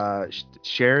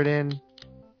Sheridan?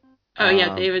 Oh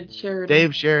yeah, David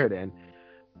Sheridan.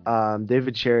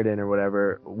 David Sheridan or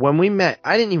whatever. When we met,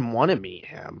 I didn't even want to meet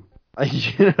him.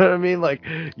 Like, you know what I mean? Like,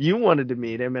 you wanted to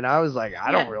meet him, and I was like,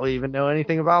 I don't really even know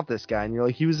anything about this guy. And you're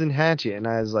like, he was in Hatchet, and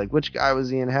I was like, which guy was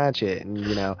he in Hatchet? And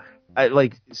you know, I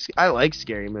like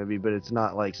Scary Movie, but it's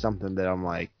not like something that I'm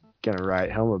like gonna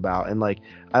write home about. And like,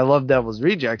 I love Devil's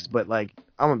Rejects, but like,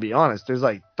 I'm gonna be honest, there's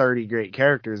like 30 great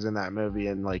characters in that movie,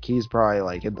 and like, he's probably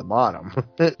like at the bottom.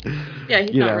 Yeah,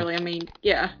 he's not really. I mean,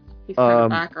 yeah, he's kind of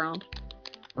background.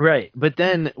 Right, but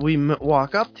then we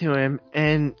walk up to him,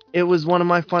 and it was one of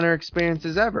my funner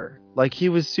experiences ever. Like, he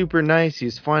was super nice, he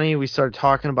was funny, we started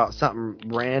talking about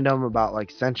something random about, like,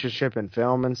 censorship in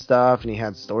film and stuff, and he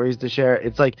had stories to share.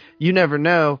 It's like, you never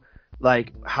know,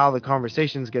 like, how the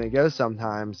conversation's gonna go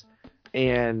sometimes,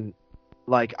 and,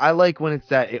 like, I like when it's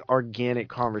that organic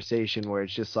conversation where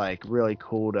it's just, like, really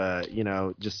cool to, you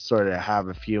know, just sort of have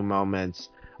a few moments.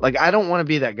 Like, I don't want to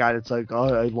be that guy that's like,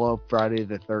 oh, I love Friday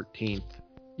the 13th.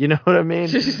 You know what I mean?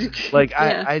 Like,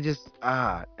 yeah. I just,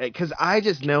 because I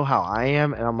just know how I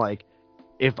am, and I'm like,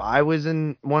 if I was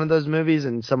in one of those movies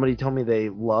and somebody told me they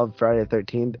loved Friday the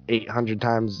 13th 800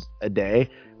 times a day,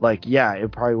 like, yeah,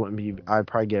 it probably wouldn't be, I'd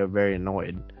probably get very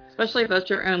annoyed. Especially if that's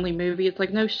your only movie. It's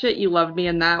like, no shit, you loved me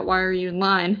in that. Why are you in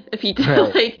line? If you did,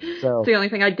 right. Like, so, it's the only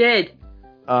thing I did.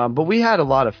 But we had a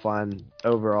lot of fun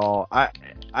overall.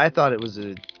 I thought it was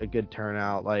a good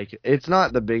turnout. Like, it's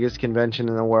not the biggest convention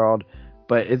in the world,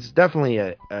 but it's definitely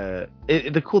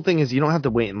the cool thing is you don't have to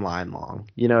wait in line long.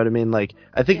 You know what I mean? Like,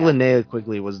 I think Linnea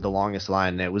Quigley was the longest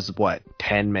line, and it was,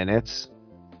 10 minutes?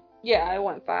 Yeah, I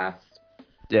went fast.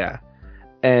 Yeah.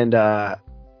 And I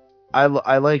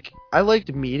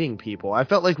liked meeting people. I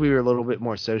felt like we were a little bit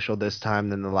more social this time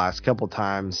than the last couple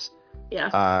times.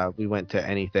 Yeah. We went to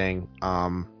anything.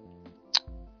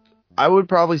 I would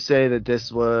probably say that this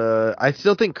was... I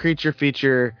still think Creature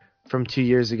Feature from 2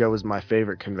 years ago was my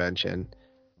favorite convention.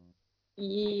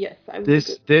 Yes,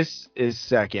 This is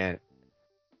second.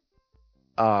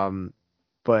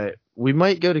 But we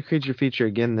might go to Creature Feature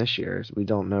again this year. We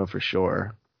don't know for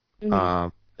sure.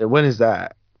 Mm-hmm. When is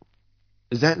that?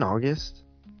 Is that in August?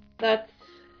 That's...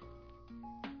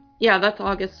 Yeah, that's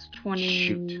August 20,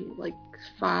 Shoot. like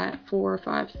 4 or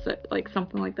 5, 6, like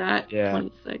something like that. Yeah.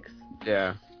 26.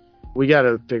 Yeah. We got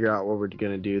to figure out what we're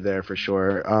going to do there for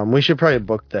sure. We should probably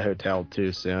book the hotel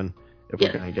too soon if we're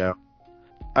Yes. going to go.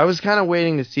 I was kind of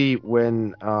waiting to see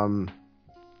when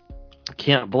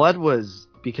Camp Blood was,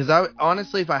 because I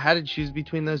honestly, if I had to choose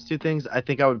between those two things, I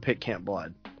think I would pick Camp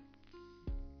Blood.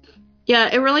 Yeah,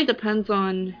 it really depends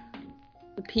on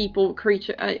the people,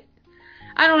 creature.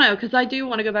 I don't know, because I do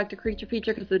want to go back to Creature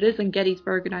Feature because it is in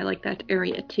Gettysburg and I like that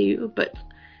area too. But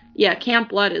yeah, Camp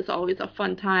Blood is always a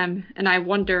fun time, and I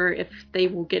wonder if they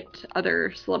will get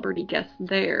other celebrity guests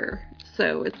there.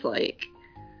 So it's like,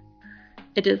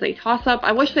 it is a toss-up.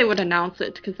 I wish they would announce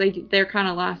it because they're kind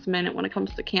of last minute when it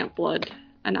comes to Camp Blood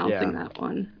announcing that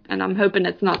one. And I'm hoping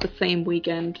it's not the same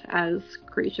weekend as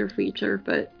Creature Feature,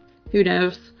 but who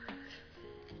knows.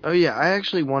 Oh yeah, I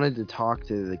actually wanted to talk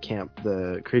to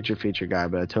the Creature Feature guy,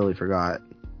 but I totally forgot.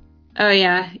 Oh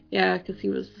yeah, because he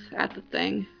was at the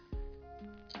thing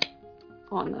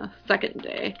on the second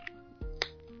day.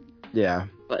 Yeah.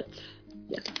 But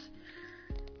yes.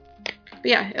 But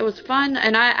yeah, it was fun,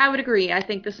 and I would agree. I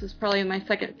think this is probably my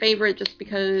second favorite just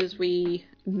because we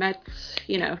met,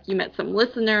 you met some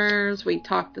listeners, we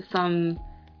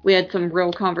had some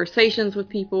real conversations with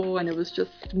people, and it was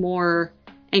just more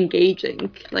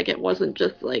engaging. Like, it wasn't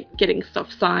just like getting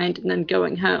stuff signed and then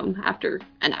going home after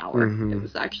an hour. Mm-hmm. It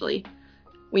was actually,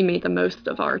 we made the most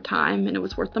of our time, and it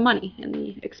was worth the money and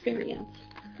the experience.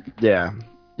 Yeah.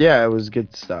 Yeah, it was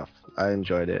good stuff. I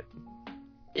enjoyed it.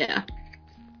 Yeah.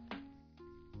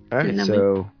 All right, then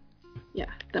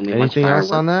we anything watched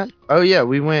else on that? Oh yeah,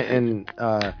 we went and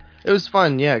it was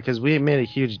fun, yeah, because we made a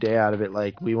huge day out of it.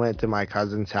 Like, we went to my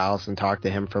cousin's house and talked to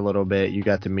him for a little bit. You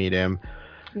got to meet him,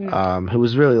 who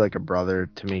was really like a brother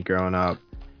to me growing up.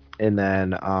 And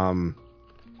then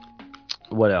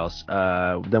what else?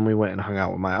 Then we went and hung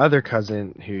out with my other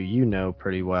cousin, who you know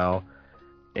pretty well,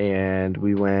 and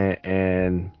we went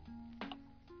and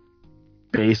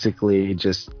basically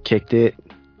just kicked it,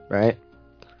 right?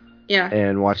 Yeah.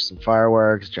 And watched some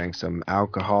fireworks, drank some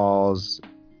alcohols.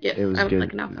 Yes, it was I would good.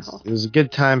 like an alcohol. It was a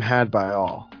good time had by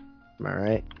all. Am I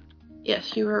right?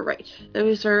 Yes, you were right.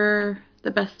 Those are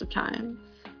the best of times.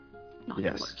 Not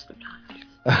yes. The worst of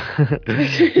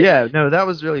times. Yeah, no, that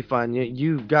was really fun.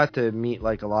 You got to meet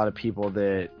like a lot of people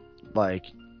that like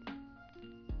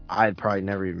I'd probably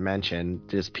never even mentioned.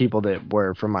 Just people that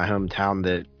were from my hometown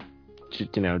that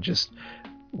just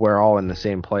we're all in the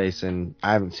same place, and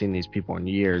I haven't seen these people in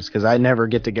years because I never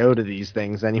get to go to these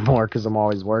things anymore because I'm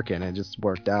always working. It just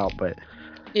worked out, but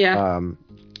yeah.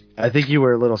 I think you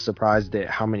were a little surprised at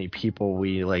how many people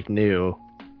we like knew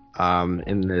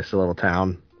in this little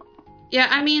town. Yeah,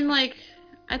 I mean, like,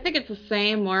 I think it's the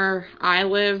same where I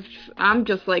lived. I'm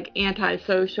just like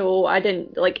antisocial. I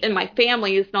didn't and my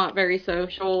family is not very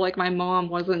social. Like, my mom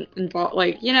wasn't involved.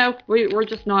 Like, we're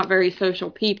just not very social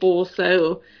people,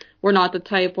 so we're not the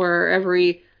type where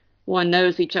everyone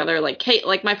knows each other. Like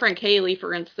my friend Kaylee,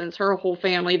 for instance, her whole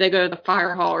family, they go to the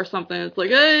fire hall or something. It's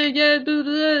like, hey, yeah, blah,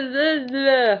 blah, blah,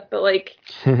 blah. But like,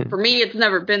 for me, it's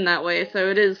never been that way.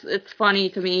 So it's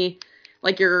funny to me.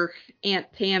 Like, your Aunt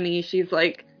Tammy, she's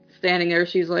like standing there.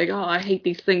 She's like, oh, I hate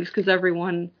these things because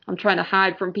I'm trying to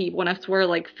hide from people. And I swear,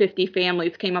 like 50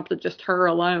 families came up to just her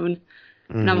alone.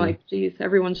 Mm-hmm. And I'm like, geez,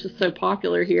 everyone's just so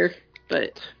popular here.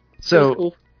 But so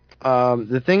cool.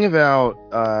 The thing about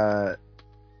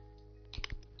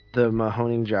the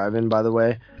Mahoning Drive-In, by the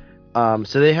way,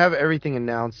 so they have everything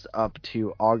announced up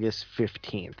to August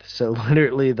 15th. So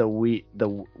literally the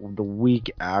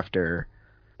week after,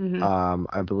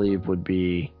 I believe would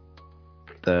be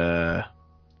the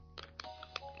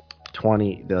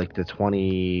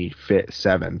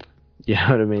 27th. You know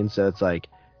what I mean? So it's like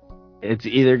it's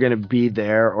either gonna be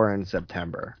there or in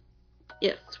September.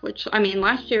 Yes, which, I mean,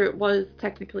 last year it was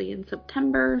technically in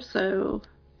September, so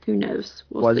who knows?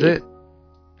 We'll see. Was it?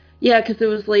 Yeah, because it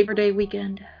was Labor Day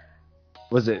weekend.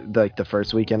 Was it like the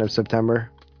first weekend of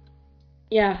September?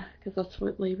 Yeah, because that's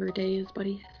what Labor Day is,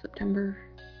 buddy. September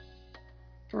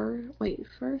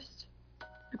 1st,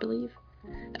 I believe.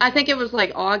 I think it was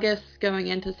like August going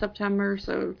into September,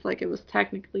 so it's like it was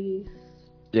technically...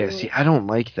 Yeah, see, I don't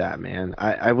like that, man.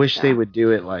 I wish they would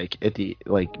do it like at the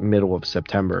middle of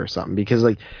September or something, because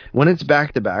like when it's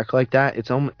back to back like that, it's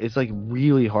like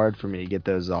really hard for me to get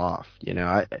those off.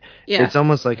 It's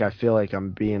almost like I feel like I'm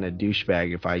being a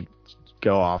douchebag if I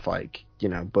go off like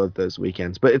both those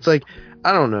weekends. But it's like,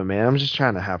 I don't know, man. I'm just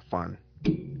trying to have fun.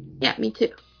 Yeah, me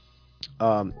too.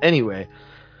 Anyway,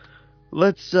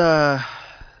 let's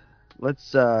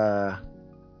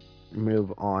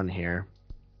move on here.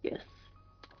 Yes.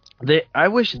 I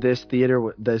wish this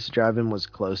this drive-in was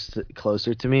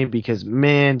closer to me, because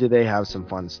man, do they have some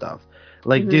fun stuff.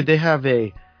 Like, dude, they have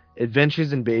a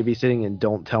Adventures in Babysitting and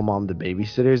Don't Tell Mom the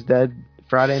Babysitter's Dead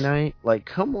Friday night. Like,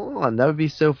 come on, that would be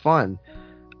so fun.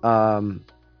 And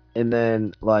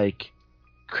then like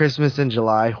Christmas in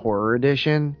July Horror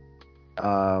Edition,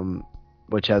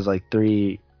 which has like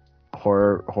 3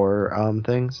 horror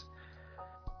things.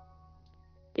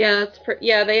 Yeah,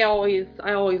 I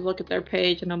always look at their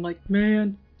page and I'm like,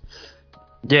 man.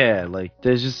 Yeah, like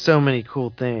there's just so many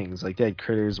cool things. Like they had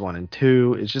Critters 1 and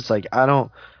 2. It's just like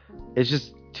it's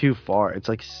just too far. It's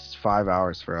like 5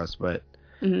 hours for us, but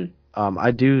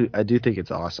I do think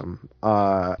it's awesome.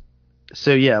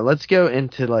 So yeah, let's go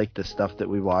into like the stuff that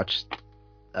we watched,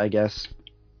 I guess.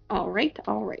 All right.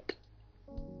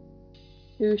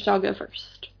 Who shall go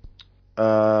first?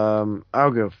 I'll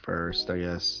go first, I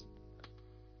guess.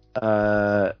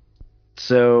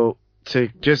 So to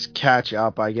just catch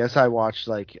up, I guess I watched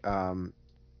like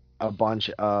a bunch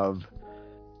of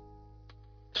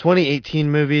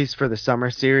 2018 movies for the summer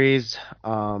series.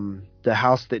 The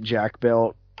House That Jack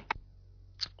Built,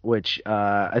 which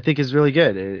I think is really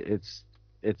good.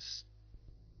 It's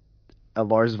a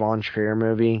Lars von Trier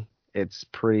movie. It's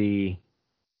pretty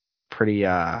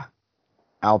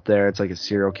out there. It's like a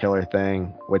serial killer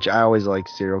thing, which I always like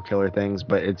serial killer things,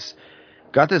 but it's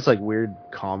got this like weird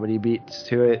comedy beats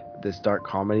to it, this dark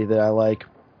comedy that I like.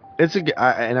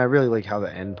 And I really like how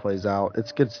the end plays out.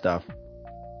 It's good stuff.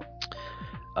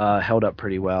 Held up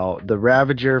pretty well. The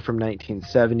Ravager from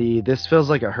 1970. This feels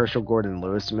like a Herschel Gordon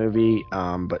Lewis movie,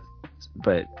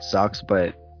 but sucks.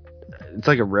 But it's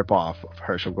like a ripoff of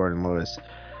Herschel Gordon Lewis.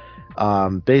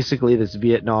 Basically, this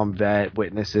Vietnam vet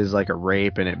witnesses like a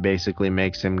rape, and it basically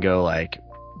makes him go like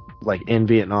in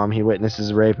Vietnam he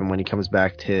witnesses a rape, and when he comes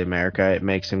back to America it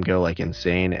makes him go like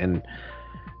insane. And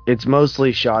it's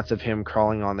mostly shots of him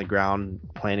crawling on the ground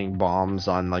planting bombs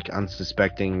on like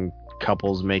unsuspecting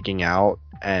couples making out,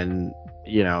 and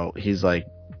you know he's like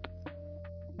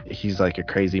a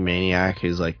crazy maniac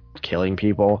who's like killing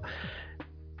people.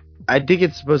 I think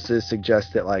it's supposed to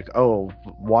suggest that like, oh,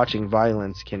 watching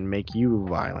violence can make you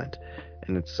violent,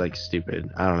 and it's like stupid.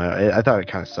 I don't know. I thought it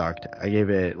kind of sucked. I gave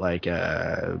it like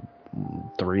a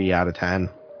 3 out of 10.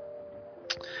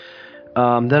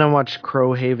 Then I watched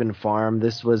Crowhaven Farm.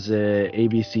 This was a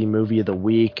ABC Movie of the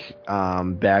Week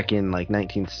back in like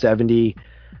 1970.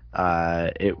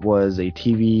 It was a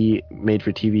made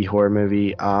for TV horror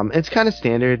movie. It's kind of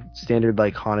standard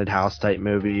like haunted house type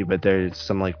movie, but there's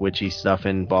some like witchy stuff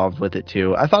involved with it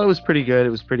too. I thought it was pretty good.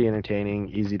 It was pretty entertaining,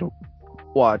 easy to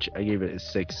watch. I gave it a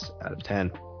 6 out of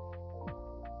 10.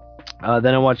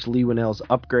 Then I watched Leigh Whannell's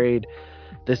Upgrade.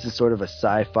 This is sort of a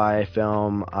sci-fi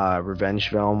film, revenge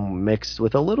film mixed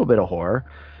with a little bit of horror,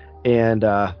 and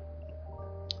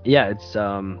yeah, it's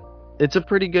a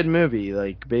pretty good movie.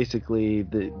 Like basically,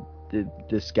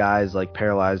 this guy's like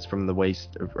paralyzed from the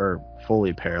waist, or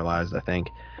fully paralyzed, I think,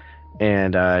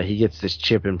 and he gets this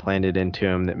chip implanted into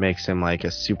him that makes him like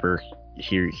a super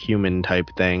human type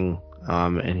thing,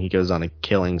 and he goes on a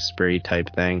killing spree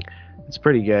type thing. It's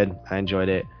pretty good. I enjoyed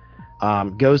it.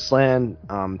 Ghostland,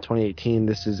 2018.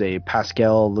 This is a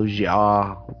Pascal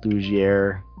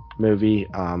Laugier movie,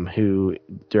 who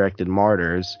directed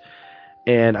Martyrs.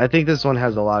 And I think this one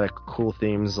has a lot of cool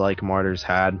themes like Martyrs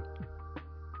had.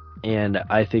 And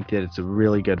I think that it's a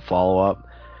really good follow-up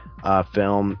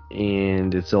film.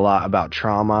 And it's a lot about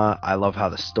trauma. I love how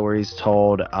the story's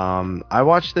told. I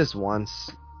watched this once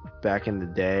back in the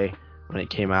day when it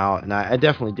came out, and I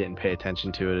definitely didn't pay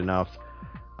attention to it enough.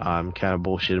 Kind of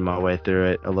bullshitted my way through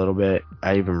it a little bit.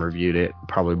 I even reviewed it.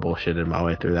 Probably bullshitted my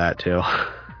way through that too.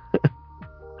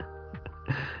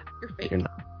 You're fake.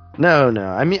 No.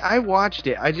 I mean, I watched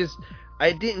it.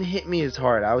 It didn't hit me as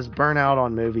hard. I was burnt out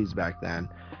on movies back then.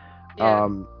 Yeah.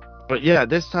 But yeah,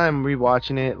 this time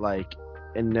rewatching it, like,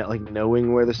 and like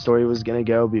knowing where the story was gonna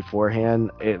go beforehand,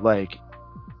 it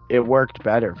worked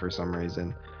better for some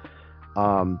reason.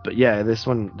 But yeah, this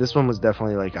one was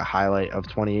definitely like a highlight of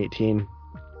 2018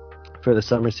 for the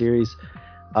summer series.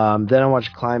 Then I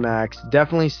watched Climax.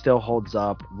 Definitely still holds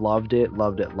up. Loved it.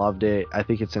 I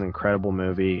think it's an incredible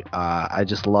movie. I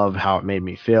just love how it made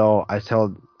me feel. I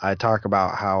talk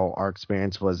about how our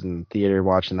experience was in theater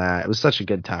watching that. It was such a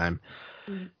good time.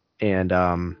 And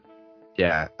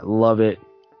yeah, love it.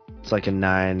 It's like a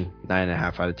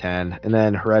 9.5 out of 10. And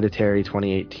then Hereditary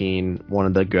 2018, one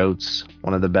of the GOATs,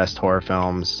 one of the best horror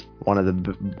films, one of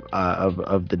the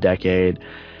of the decade.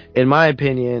 In my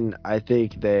opinion, I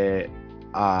think that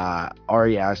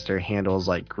Ari Aster handles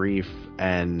like grief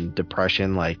and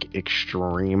depression like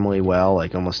extremely well,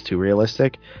 like almost too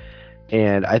realistic.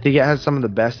 And I think it has some of the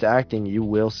best acting you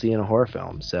will see in a horror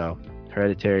film. So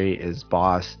Hereditary is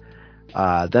boss.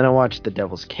 Then I watched The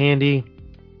Devil's Candy,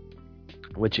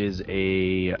 which is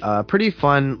a pretty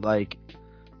fun, like,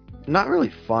 not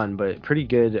really fun, but pretty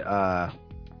good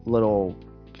little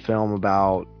film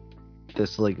about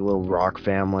this like little rock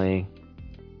family,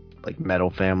 like metal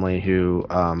family, who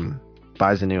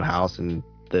buys a new house, and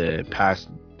the guy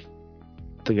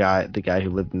who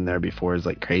lived in there before is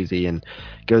like crazy and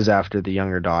goes after the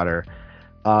younger daughter.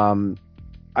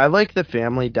 I like the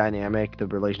family dynamic, the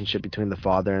relationship between the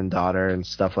father and daughter and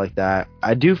stuff like that.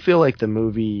 I do feel like the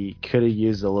movie could have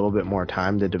used a little bit more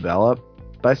time to develop,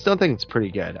 but I still think it's pretty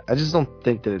good. I just don't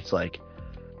think that it's like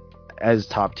as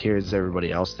top tier as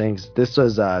everybody else thinks. This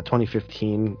was a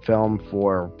 2015 film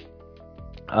for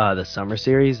the summer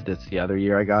series. That's the other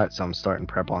year I got, so I'm starting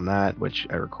prep on that, which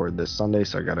I record this Sunday,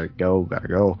 so I gotta go.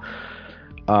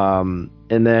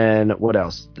 And then what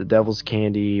else? The Devil's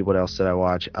Candy. What else did I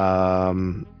watch?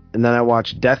 And then I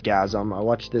watched Deathgasm. I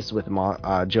watched this with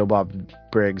Joe Bob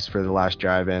Briggs for The Last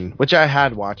Drive-In, which I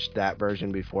had watched that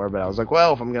version before, but I was like,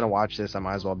 well, if I'm gonna watch this, I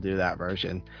might as well do that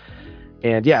version.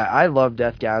 And yeah, I love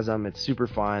Deathgasm. It's super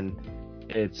fun.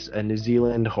 It's a New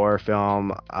Zealand horror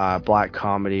film, black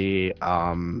comedy,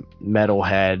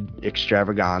 metalhead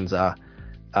extravaganza.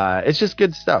 It's just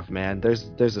good stuff, man.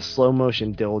 There's a slow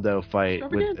motion dildo fight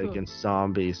against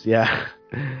zombies, yeah,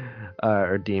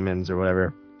 or demons or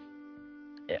whatever.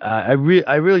 I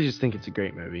really just think it's a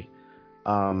great movie.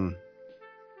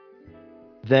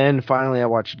 Then finally I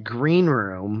watched Green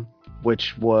Room,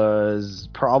 which was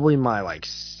probably my like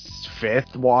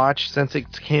fifth watch since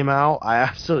it came out. I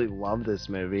absolutely love this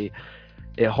movie.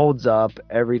 It holds up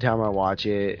every time I watch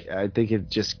it. I think it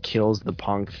just kills the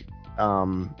punk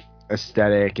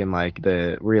aesthetic and like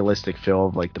the realistic feel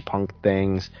of like the punk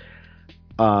things.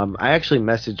 I actually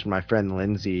messaged my friend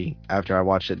Lindsay after I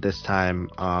watched it this time,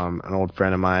 an old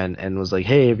friend of mine, and was like,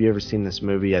 hey, have you ever seen this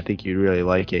movie? I think you'd really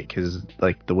like it because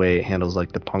like the way it handles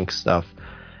like the punk stuff.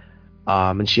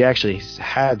 And she actually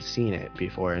had seen it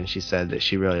before, and she said that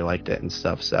she really liked it and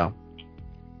stuff, so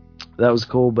that was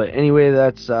cool. But anyway,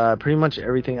 that's pretty much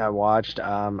everything I watched.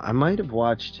 I might have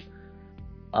watched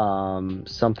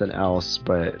something else,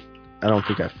 but I don't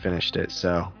think I finished it,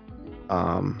 so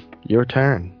your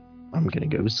turn. I'm gonna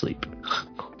go to sleep.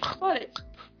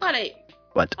 Buddy,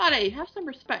 What? have some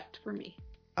respect for me.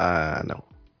 No.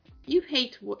 You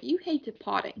hate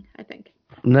potting, I think.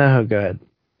 No, go ahead.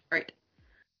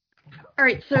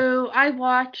 Alright, so I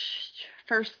watched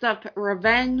first up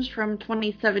Revenge from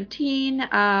 2017,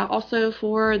 also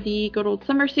for the good old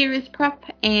summer series prep,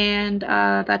 and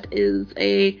that is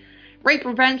a rape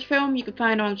revenge film you can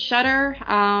find on Shudder.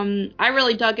 I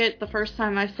really dug it the first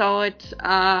time I saw it,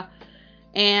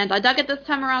 and I dug it this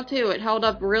time around too. It held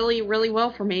up really, really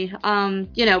well for me.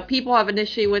 You know, people have an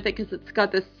issue with it because it's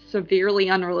got this severely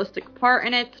unrealistic part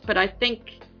in it, but I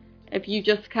think if you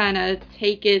just kind of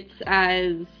take it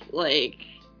as like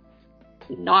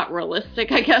not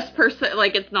realistic, I guess, per se,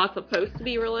 like it's not supposed to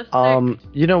be realistic.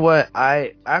 You know what?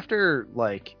 After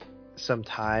like some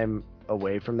time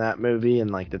away from that movie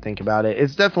and like to think about it,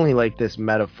 it's definitely like this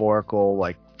metaphorical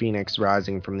like Phoenix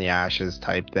rising from the ashes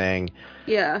type thing.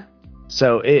 Yeah.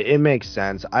 So it makes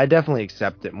sense. I definitely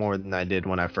accept it more than I did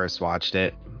when I first watched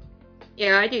it.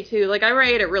 Yeah, I do too. Like I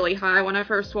rated it really high when I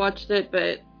first watched it,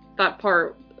 but that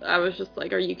part I was just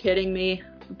like, are you kidding me?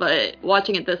 But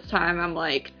watching it this time, I'm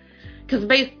like, because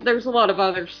there's a lot of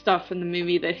other stuff in the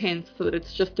movie that hints that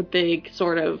it's just a big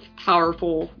sort of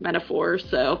powerful metaphor.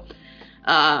 So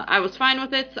I was fine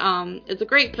with it. It's a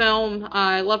great film.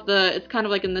 I love it's kind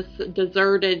of like in this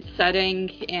deserted setting,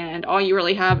 and all you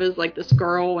really have is like this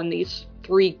girl and these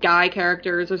three guy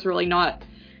characters. There's really not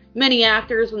many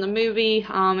actors in the movie.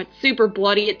 It's super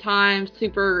bloody at times,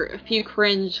 a few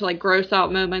cringe, like gross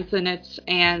out moments in it,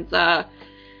 and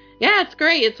yeah, it's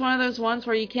great. It's one of those ones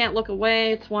where you can't look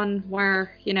away. It's one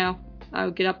where, you know, I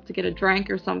would get up to get a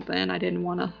drink or something. I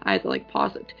had to like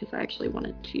pause it because I actually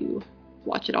wanted to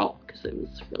watch it all because it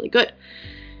was really good.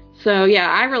 So yeah,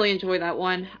 I really enjoy that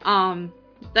one.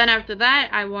 Then after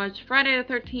that, I watched Friday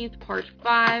the 13th Part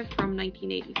 5 from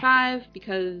 1985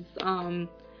 because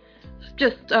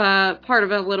just part of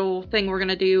a little thing we're going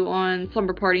to do on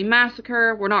Slumber Party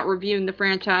Massacre. We're not reviewing the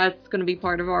franchise. It's going to be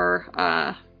part of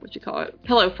our,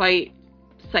 pillow fight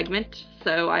segment.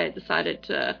 So I decided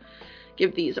to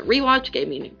give these a rewatch. Gave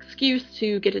me an excuse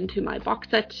to get into my box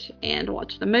set and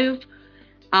watch the move.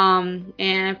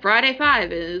 And Friday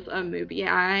 5 is a movie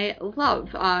I love.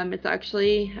 It's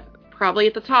actually probably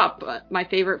at the top. My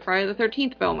favorite Friday the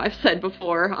 13th film, I've said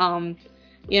before.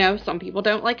 Some people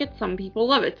don't like it, some people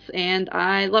love it, and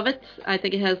I love it. I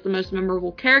think it has the most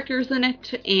memorable characters in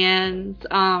it, and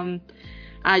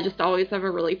I just always have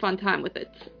a really fun time with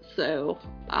it. So,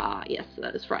 yes,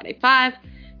 that is Friday 5.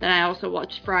 Then I also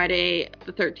watched Friday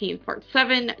the 13th, Part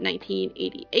 7,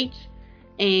 1988.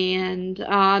 And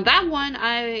that one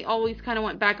I always kind of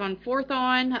went back and forth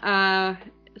on.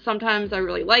 Sometimes I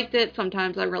really liked it.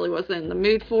 Sometimes I really wasn't in the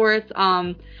mood for it.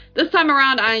 This time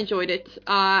around, I enjoyed it.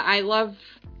 I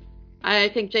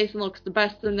think Jason looks the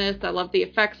best in this. I love the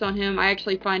effects on him. I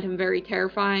actually find him very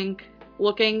terrifying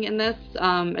looking in this.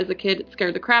 As a kid, it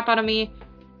scared the crap out of me.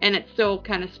 And it still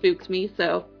kind of spooks me,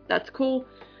 so that's cool.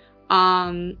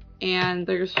 And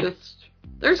there's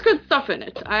good stuff in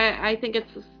it. I think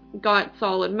it's got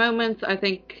solid moments. I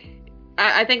think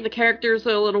the characters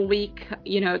are a little weak,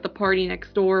 at the party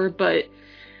next door, but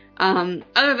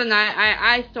other than that,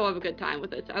 I still have a good time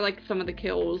with it. I like some of the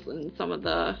kills and some of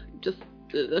the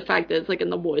fact that it's like in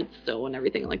the woods still and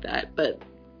everything like that. But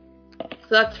so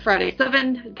that's Friday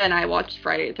 7. Then I watched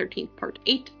Friday the 13th, Part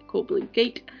 8, Cold Blue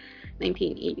Gate,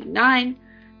 1989.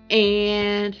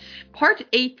 And Part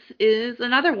 8 is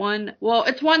another one. Well,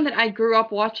 it's one that I grew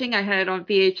up watching. I had it on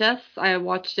VHS. I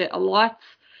watched it a lot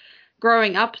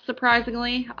growing up,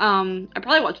 surprisingly. I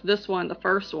probably watched this one, the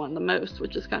first one, the most,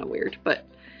 which is kind of weird. But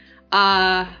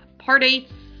Part 8,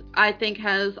 I think,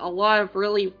 has a lot of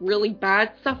really, really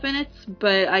bad stuff in it,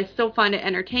 but I still find it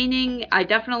entertaining. I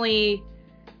definitely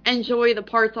enjoy the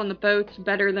parts on the boats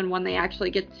better than when they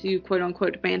actually get to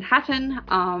quote-unquote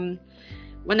Manhattan.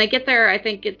 When they get there, I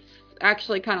think it's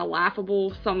actually kind of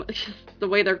laughable. Just the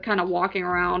way they're kind of walking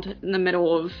around in the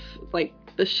middle of like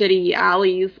the shitty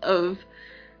alleys of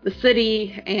the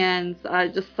city, and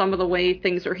just some of the way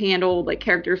things are handled. Like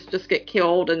characters just get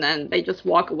killed and then they just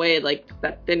walk away like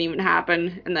that didn't even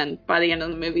happen. And then by the end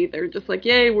of the movie, they're just like,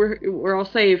 "Yay, we're all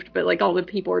saved," but like all the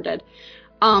people are dead.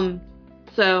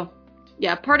 So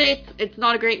yeah, Part 8. It's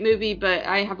not a great movie, but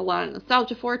I have a lot of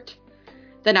nostalgia for it.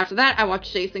 Then after that, I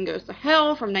watched Jason Goes to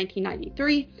Hell from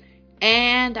 1993,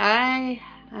 and I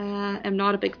am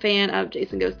not a big fan of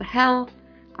Jason Goes to Hell.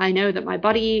 I know that my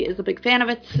buddy is a big fan of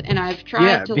it, and I've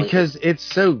tried to... Yeah, because it's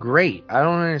so great. I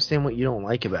don't understand what you don't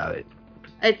like about it.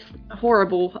 It's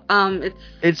horrible.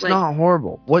 It's like, not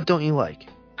horrible. What don't you like?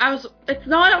 It's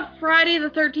not a Friday the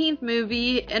 13th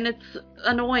movie, and it's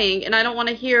annoying, and I don't want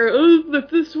to hear, if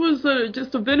this was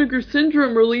just a Vinegar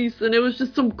Syndrome release, and it was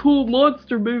just some cool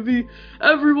monster movie,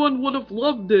 everyone would have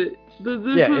loved it.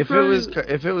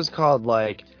 If it was called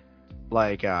like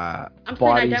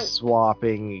body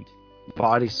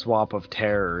swap of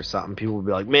terror or something, people would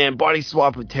be like, man, body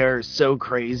swap of terror is so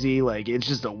crazy, like it's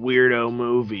just a weirdo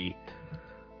movie.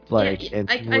 Like, yeah,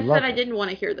 I said I didn't want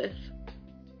to hear this.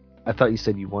 I thought you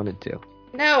said you wanted to.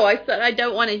 No, I said I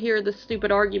don't want to hear the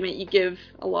stupid argument you give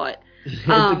a lot. It's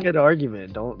a good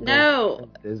argument. No,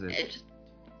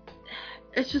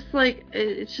 it's just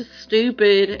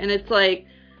stupid, and it's like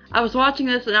I was watching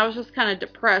this and I was just kind of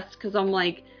depressed because I'm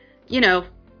like,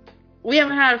 we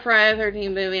haven't had a Friday the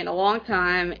 13th movie in a long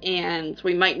time, and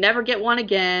we might never get one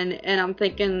again. And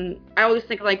I always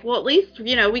think like, well, at least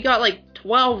we got like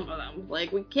 12 of them.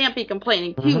 Like we can't be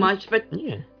complaining too much, but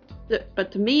yeah.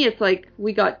 But to me, it's like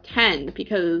we got 10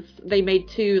 because they made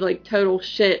 2 like total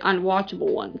shit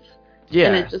unwatchable ones. Yeah.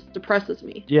 And it just depresses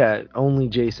me. Yeah, only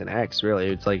Jason X, really.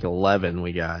 It's like 11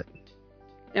 we got.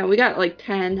 Yeah, we got like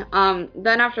 10.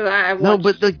 Then after that, I watched... No,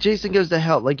 but like Jason Goes to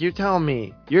Hell. Like you're telling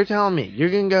me, you're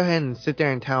going to go ahead and sit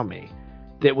there and tell me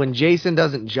that when Jason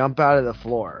doesn't jump out of the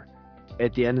floor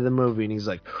at the end of the movie and he's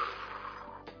like...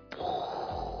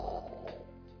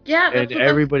 Yeah, and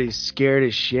everybody's scared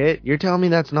as shit. You're telling me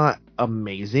that's not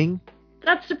amazing?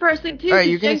 That's depressing too. All right,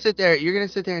 you're gonna sit there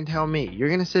and tell me. You're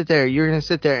gonna sit there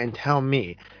and tell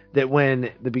me that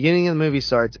when the beginning of the movie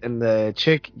starts and the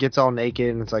chick gets all naked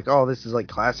and it's like, oh, this is like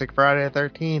classic Friday the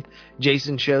 13th.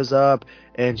 Jason shows up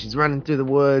and she's running through the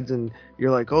woods and you're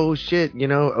like, oh shit,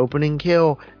 opening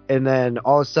kill. And then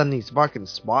all of a sudden these fucking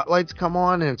spotlights come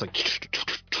on and it's like,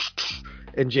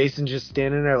 and Jason's just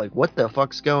standing there like, what the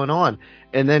fuck's going on?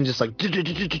 And then just like, and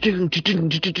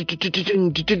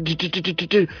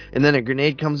then a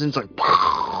grenade comes in, it's like,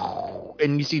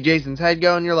 and you see Jason's head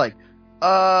go, and you're like,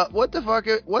 what the fuck?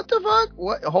 What?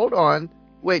 Hold on.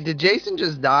 Wait, did Jason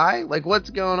just die? Like, what's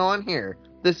going on here?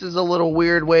 This is a little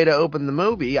weird way to open the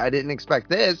movie. I didn't expect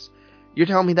this. You're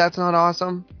telling me that's not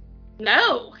awesome?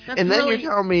 No. And then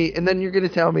you're gonna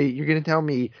tell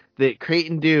me that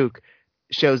Creighton Duke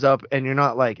shows up and you're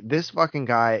not like, this fucking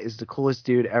guy is the coolest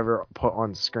dude ever put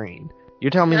on screen. You're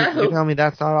telling me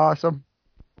that's not awesome?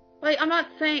 Like, I'm not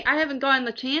saying, I haven't gotten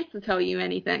the chance to tell you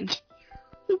anything.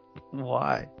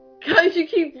 Why? Because you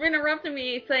keep interrupting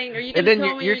me saying, are you going And to then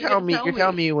tell me? you're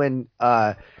telling me when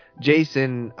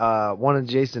Jason, one of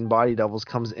Jason body doubles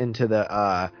comes into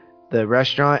the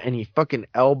restaurant and he fucking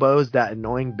elbows that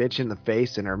annoying bitch in the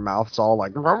face and her mouth's all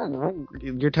like,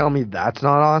 you're telling me that's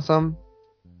not awesome?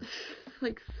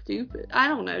 Like, stupid. I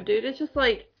don't know, dude. It's just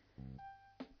like,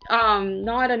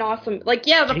 not an awesome, like,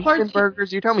 yeah, the Jason parts.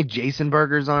 burgers? You're telling me Jason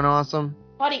burgers aren't awesome?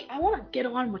 Buddy, I want to get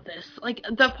on with this. Like,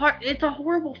 it's a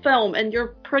horrible film, and you're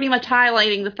pretty much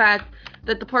highlighting the fact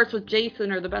that the parts with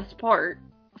Jason are the best part.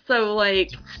 So, like...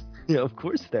 Yeah, of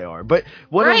course they are. But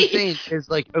what I'm saying is,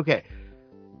 like, okay,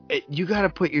 you got to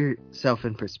put yourself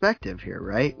in perspective here,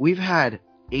 right? We've had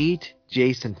 8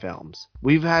 Jason films.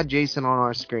 We've had Jason on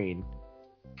our screen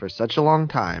for such a long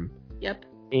time. Yep.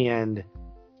 And...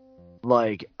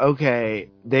 like, okay,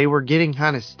 they were getting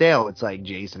kind of stale. It's like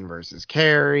Jason versus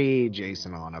Carrie,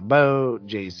 Jason on a boat,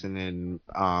 Jason in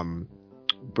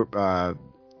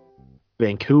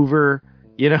Vancouver.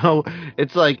 You know,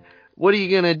 it's like, what are you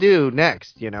gonna do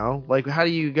next? You know, like, how do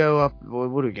you go up?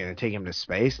 What are we gonna take him to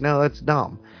space? No, that's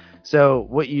dumb. So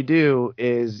what you do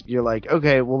is you're like,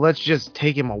 okay, well, let's just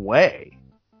take him away.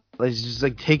 Let's just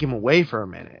like take him away for a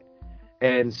minute.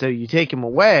 And so you take him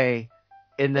away,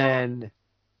 and then.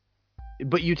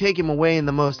 But you take him away in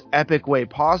the most epic way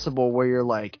possible, where you're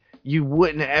like, you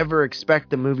wouldn't ever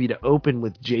expect the movie to open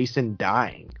with Jason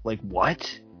dying. Like,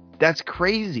 what? That's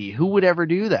crazy. Who would ever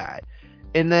do that?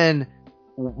 And then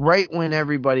right when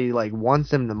everybody like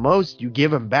wants him the most, you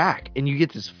give him back, and you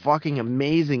get this fucking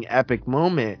amazing epic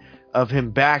moment of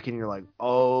him back, and you're like,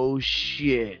 oh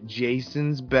shit,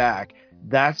 Jason's back.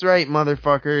 That's right,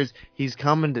 motherfuckers. He's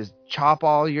coming to chop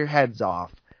all your heads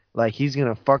off. Like, he's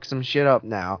gonna fuck some shit up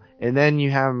now. And then you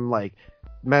have him, like,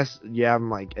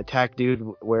 attack dude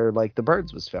where, like, The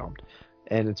Birds was filmed.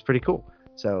 And it's pretty cool.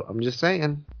 So, I'm just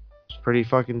saying, it's a pretty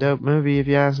fucking dope movie if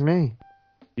you ask me.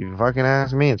 If you fucking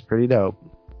ask me, it's pretty dope.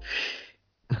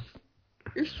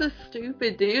 You're so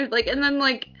stupid, dude. Like, and then,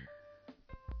 like,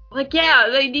 yeah,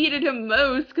 they needed him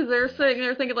most because they were sitting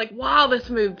there thinking, like, wow, this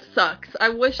move sucks. I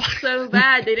wish so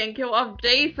bad they didn't kill off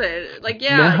Jason. Like,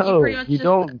 yeah, no, you pretty much you just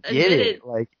don't get admitted. it.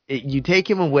 Like, you take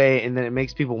him away, and then it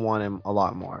makes people want him a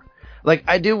lot more. Like,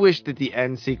 I do wish that the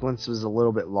end sequence was a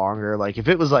little bit longer. Like, if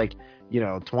it was, like,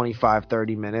 25,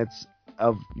 30 minutes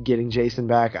of getting Jason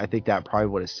back, I think that probably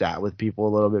would have sat with people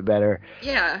a little bit better.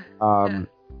 Yeah.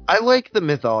 I like the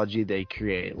mythology they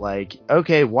create. Like,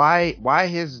 okay, why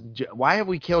have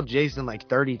we killed Jason like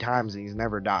 30 times and he's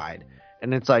never died?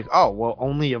 And it's like, oh, well,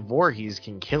 only a Voorhees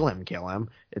can kill him.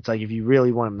 It's like, if you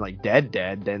really want him like dead,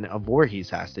 then a Voorhees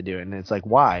has to do it. And it's like,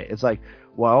 why? It's like,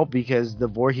 well, because the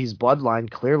Voorhees bloodline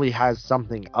clearly has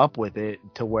something up with it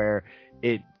to where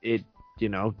it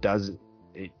does.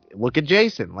 Look at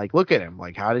Jason, like, look at him,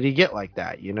 like, how did he get like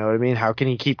that? You know what I mean? How can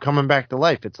he keep coming back to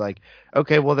life? It's like,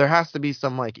 okay, well, there has to be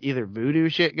some like either voodoo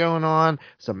shit going on,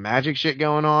 some magic shit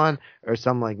going on, or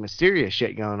some like mysterious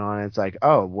shit going on. It's like,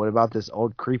 oh, what about this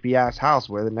old creepy ass house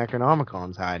where the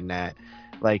Necronomicon's hiding at?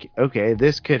 Like, okay,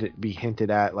 this could be hinted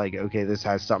at, like, okay, this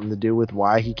has something to do with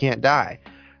why he can't die.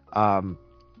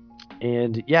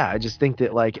 And yeah, I just think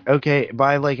that, like, okay,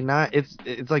 by like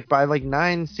it's like by like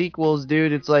 9 sequels,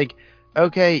 dude, it's like,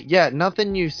 okay, yeah,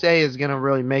 nothing you say is gonna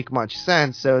really make much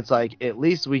sense, so it's like, at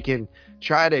least we can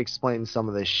try to explain some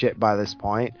of this shit by this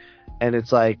point. And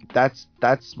it's like, that's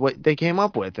what they came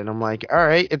up with, and I'm like, all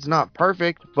right, it's not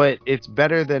perfect, but it's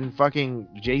better than fucking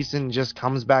Jason just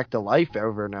comes back to life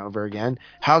over and over again.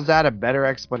 How's that a better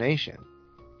explanation?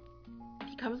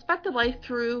 He comes back to life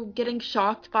through getting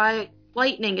shocked by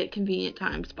lightning at convenient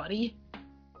times, buddy.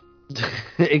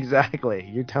 Exactly.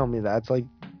 You're telling me that's like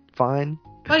fine?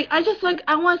 Like,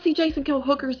 I want to see Jason kill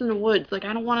hookers in the woods. Like,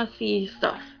 I don't want to see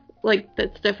stuff like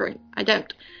that's different. I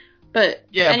don't. But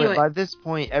yeah, anyway. but by this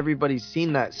point, everybody's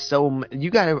seen that. So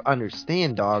you got to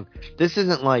understand, dog. This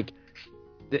isn't like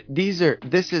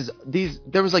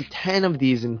there was like 10 of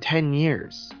these in 10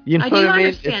 years. You know what I mean?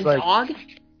 Understand, dog.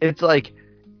 It's like,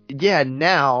 yeah,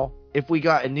 now if we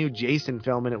got a new Jason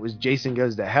film and it was Jason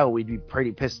Goes to Hell, we'd be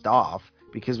pretty pissed off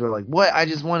because we're like, what? I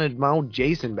just wanted my old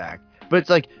Jason back. But it's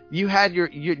like, you had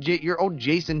your old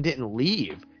Jason didn't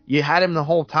leave. You had him the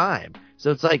whole time.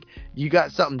 So it's like, you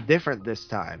got something different this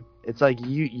time. It's like,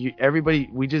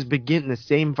 we just been getting the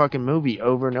same fucking movie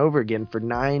over and over again for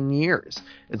 9 years.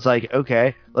 It's like,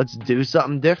 okay, let's do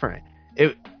something different.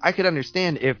 I could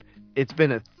understand if it's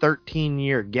been a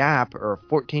 13-year gap or a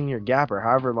 14-year gap or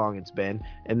however long it's been,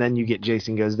 and then you get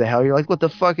Jason Goes to Hell. You're like, what the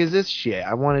fuck is this shit?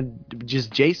 I wanted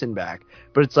just Jason back.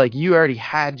 But it's like, you already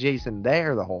had Jason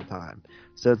there the whole time.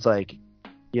 So it's like,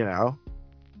 you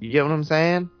get what I'm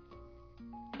saying?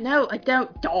 No, I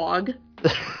don't, dog.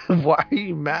 Why are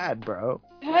you mad, bro?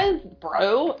 Because,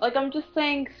 bro, like, I'm just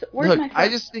saying, where's Look, my I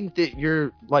just think that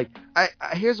you're like, I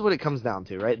here's what it comes down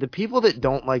to, right? The people that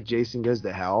don't like Jason Goes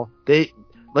to Hell, they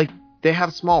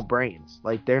have small brains.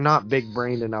 Like, they're not big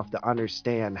brained enough to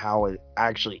understand how it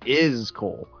actually is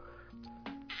cool.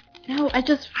 No, I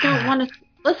just don't want to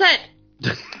listen.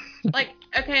 Like,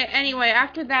 okay, anyway,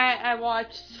 after that I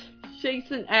watched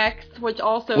Jason X, which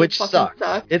fucking sucks.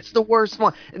 It's the worst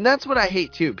one, and that's what I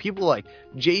hate too. People like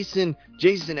Jason.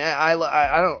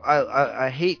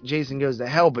 I hate Jason Goes to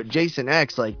Hell, but Jason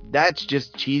X, like, that's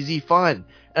just cheesy fun,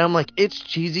 and I'm like, it's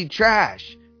cheesy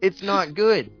trash. It's not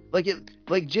good.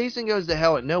 Like Jason Goes to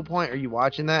Hell. At no point are you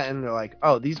watching that and they're like,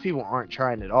 oh, these people aren't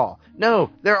trying at all. No,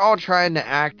 they're all trying to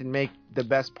act and make the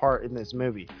best part in this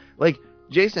movie. Like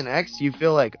Jason X, you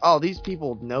feel like, oh, these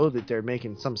people know that they're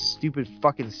making some stupid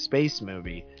fucking space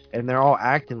movie, and they're all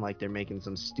acting like they're making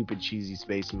some stupid cheesy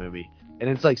space movie, and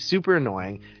it's like super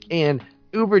annoying. And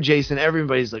Uber Jason,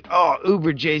 everybody's like, oh,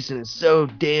 Uber Jason is so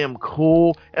damn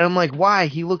cool, and I'm like, why?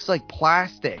 He looks like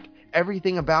plastic.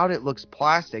 Everything about it looks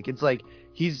plastic. It's like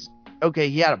he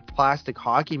had a plastic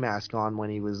hockey mask on when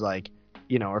he was like,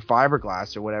 you know, or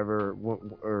fiberglass or whatever,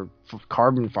 or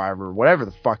carbon fiber, or whatever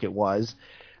the fuck it was.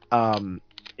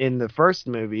 In the first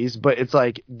movies, but it's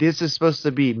like, this is supposed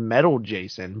to be metal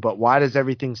Jason, but why does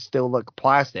everything still look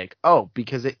plastic? Oh,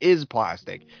 because it is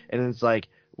plastic. And it's like,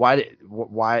 why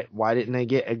didn't they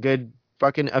get a good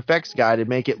fucking effects guy to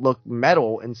make it look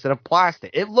metal instead of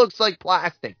plastic? It looks like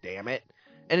plastic, damn it.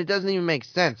 And it doesn't even make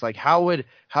sense. Like, how would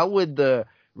the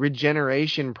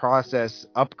regeneration process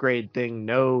upgrade thing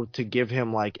know to give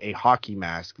him like a hockey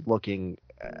mask looking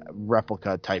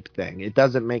replica type thing? It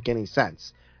doesn't make any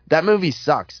sense. That movie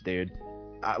sucks, dude.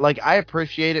 Like, I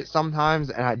appreciate it sometimes,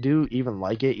 and I do even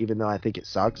like it, even though I think it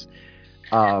sucks.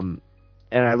 And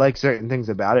I like certain things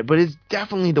about it, but it's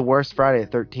definitely the worst Friday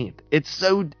the 13th. It's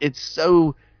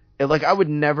so like, I would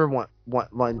never want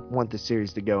the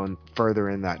series to go further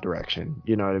in that direction.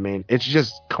 You know what I mean? It's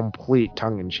just complete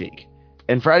tongue in cheek.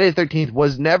 And Friday the 13th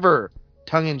was never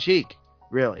tongue in cheek,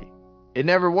 really. It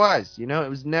never was, you know. It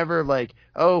was never like,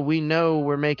 oh, we know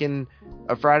we're making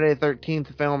a Friday the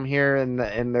 13th film here, and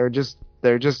they're just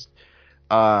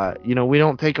you know, we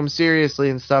don't take them seriously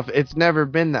and stuff. It's never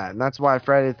been that, and that's why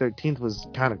Friday the 13th was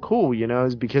kind of cool, you know,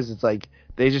 is because it's like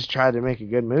they just tried to make a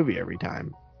good movie every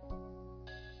time.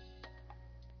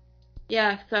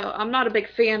 Yeah, so I'm not a big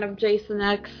fan of Jason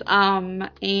X,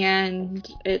 and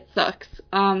it sucks.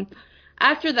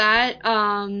 After that,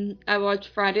 I watched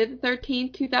Friday the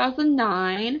 13th,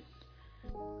 2009,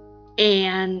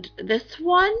 and this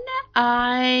one,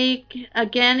 I,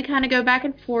 again, kind of go back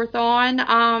and forth on.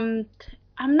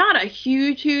 I'm not a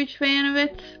huge fan of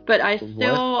it, but I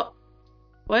still...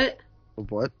 What?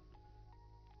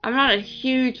 I'm not a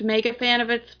huge mega fan of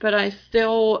it, but I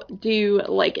still do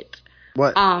like it.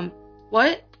 What?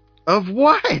 What? Of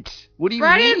what? What do you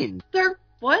mean?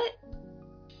 What?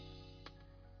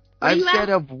 I've said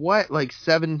of what like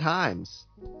 7 times.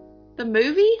 The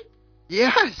movie?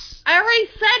 Yes. I already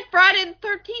said Friday the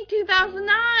 13th,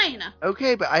 2009.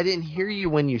 Okay, but I didn't hear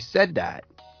you when you said that.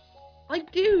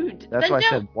 Like, dude. That's why I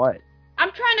said what?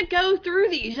 I'm trying to go through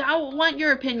these. I want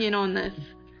your opinion on this.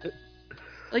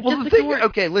 Like, well, just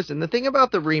okay, listen, the thing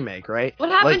about the remake, right? What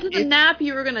happened to the nap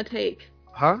you were going to take?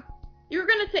 Huh? You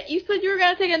said you were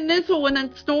going to take a Nizzle and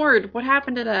then snored. What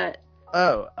happened to that?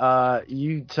 Oh,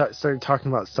 you started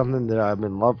talking about something that I'm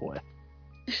in love with.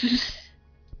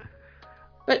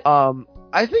 But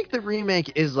I think the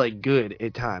remake is like good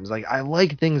at times. Like, I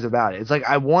like things about it. It's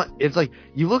like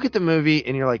you look at the movie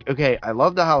and you're like, okay, I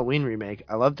love the Halloween remake.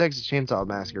 I love Texas Chainsaw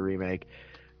Massacre remake.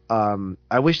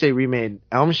 I wish they remade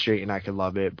Elm Street and I could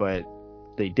love it, but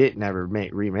they did never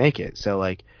remake it. So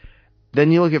like,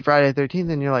 then you look at Friday the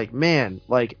 13th and you're like, man,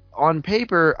 like, on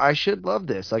paper, I should love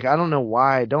this. Like, I don't know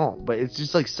why I don't, but it's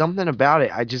just like something about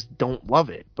it. I just don't love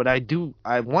it, but I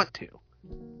want to.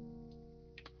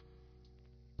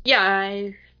 Yeah,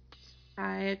 I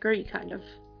agree, kind of.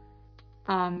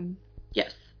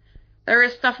 Yes. There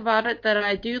is stuff about it that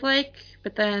I do like,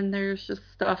 but then there's just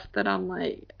stuff that I'm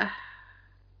like,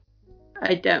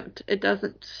 I don't. It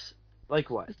doesn't. Like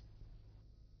what?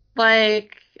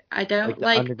 Like, I don't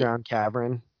like the underground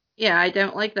cavern. Yeah, I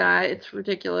don't like that. It's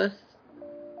ridiculous.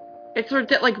 It's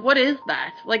like, what is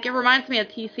that? Like, it reminds me of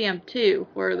TCM2,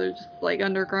 where they're just like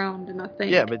underground and nothing.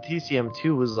 Yeah, but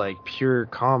TCM2 was like pure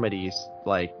comedy,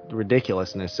 like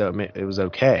ridiculousness, so it was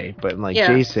okay. But like, yeah.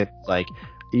 Jason, like,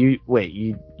 you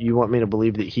want me to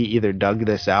believe that he either dug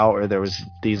this out or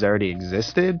these already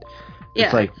existed? Yeah,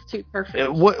 it's like, it's too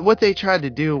perfect. What they tried to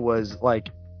do was like,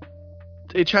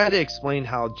 they try to explain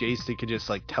how Jason could just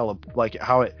like like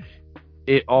how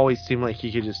it always seemed like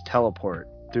he could just teleport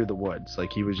through the woods.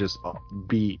 Like he would just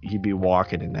he'd be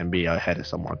walking and then be ahead of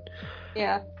someone.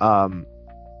 Yeah.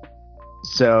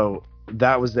 So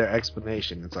that was their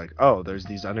explanation. It's like, oh, there's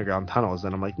these underground tunnels,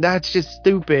 and I'm like, that's just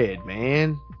stupid,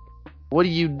 man. What are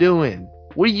you doing?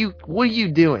 What are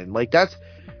you doing? Like, that's,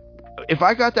 if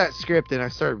I got that script and I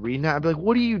started reading that, I'd be like,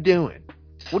 what are you doing?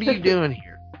 What are you doing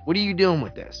here? What are you doing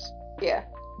with this? Yeah.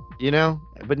 You know?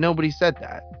 But nobody said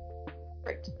that.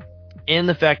 Right. And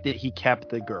the fact that he kept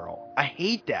the girl. I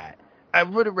hate that. I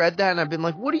would have read that and I've been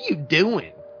like, what are you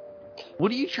doing?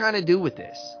 What are you trying to do with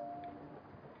this?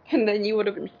 And then you would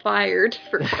have been fired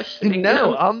for questioning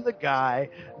No, them. I'm the guy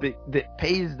that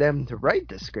pays them to write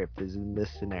the script is in this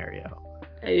scenario.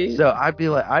 Hey. So I'd be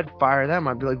like, I'd fire them.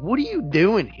 I'd be like, what are you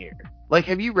doing here? Like,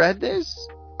 have you read this?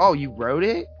 Oh, you wrote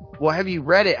it? Well, have you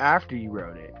read it after you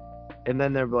wrote it? And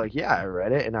then they'd be like, yeah, I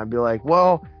read it. And I'd be like,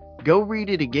 well, go read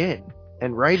it again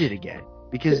and write it again.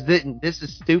 Because this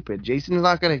is stupid. Jason's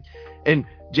not going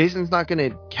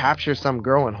to capture some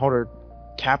girl and hold her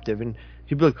captive. And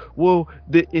he'd be like, well,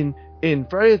 in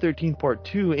Friday the 13th Part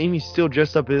 2, Amy's still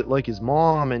dressed up like his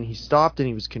mom, and he stopped and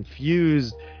he was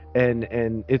confused, and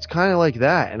it's kind of like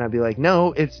that. And I'd be like,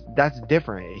 no, that's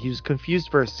different. He was confused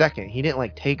for a second. He didn't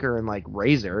like take her and like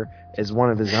raise her as one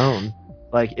of his own.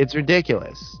 Like, it's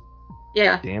ridiculous.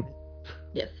 Yeah. Damn it.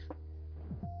 Yes.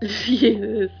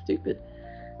 Yeah, it's stupid.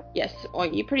 Yes, well,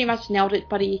 you pretty much nailed it,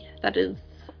 buddy.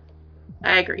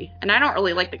 I agree. And I don't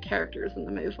really like the characters in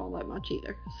the movie all that much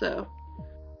either, so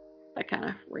that kind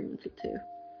of ruins it too.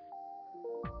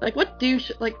 Like, what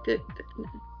douche, like,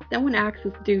 no one acts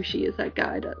as douchey as that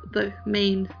guy, the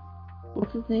main,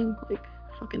 what's his name? Like,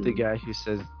 fucking... The guy who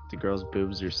says the girl's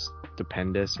boobs are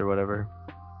stupendous or whatever.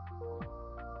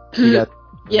 Yes.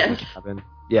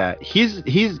 Yeah, he's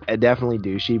definitely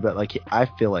douchey, but, like, I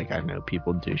feel like I know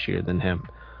people douchier than him.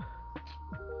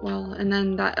 Well, and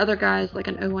then that other guy's like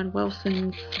an Owen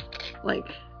Wilson's, like,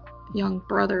 young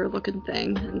brother looking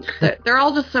thing. And they're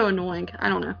all just so annoying. I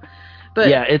don't know. But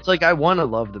yeah, it's like I want to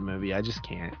love the movie. I just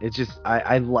can't. It's just,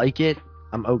 I like it.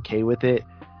 I'm okay with it.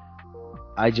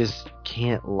 I just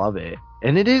can't love it.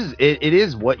 And it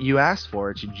is what you asked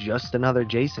for. It's just another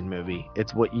Jason movie.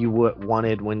 It's what you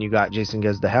wanted when you got Jason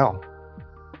Goes to Hell.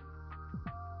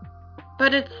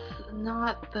 But it's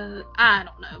not I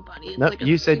don't know, buddy. It's nope, like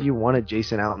you said you wanted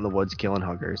Jason out in the woods killing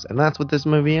hookers, and that's what this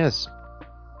movie is.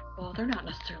 Well, they're not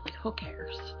necessarily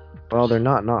hookers. Well, they're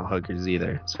not hookers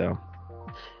either, so.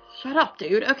 Shut up,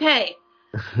 dude. Okay.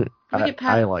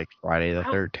 I like Friday the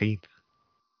 13th.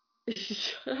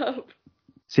 Shut up.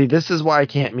 See, this is why I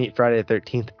can't meet Friday the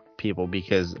 13th people,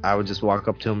 because I would just walk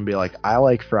up to them and be like, I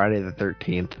like Friday the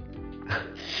 13th.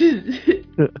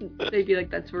 They'd be like,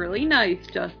 that's really nice,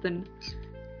 Justin.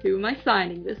 Who am I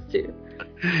signing this to?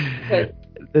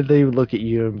 But they would look at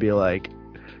you and be like,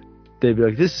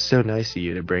 this is so nice of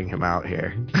you to bring him out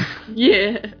here.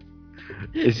 Yeah.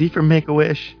 Is he from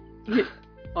Make-A-Wish?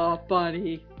 Oh,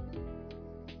 buddy.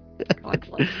 God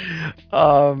bless.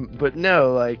 But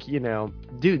no, like, you know,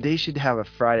 dude, they should have a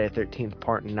Friday the 13th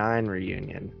Part 9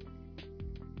 reunion.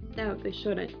 No, they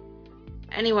shouldn't.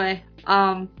 Anyway,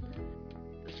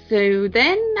 so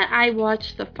then I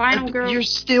watched The Final Girl. You're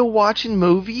still watching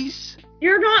movies?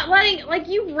 You're not letting, like,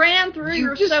 you ran through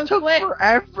your so quick. You just took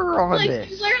forever on this.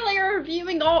 Like, clearly you're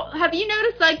reviewing all, have you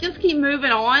noticed I just keep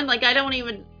moving on? Like, I don't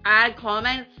even add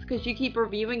comments because you keep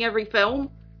reviewing every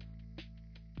film?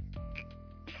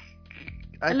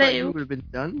 I thought you would have been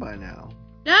done by now.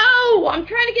 No, I'm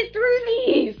trying to get through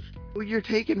these. Well, you're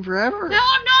taking forever. No,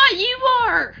 I'm not. You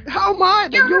are. How am I?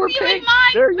 You're reviewing my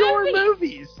They're your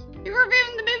movies. You're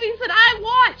reviewing the movies that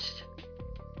I watched.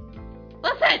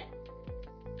 Listen.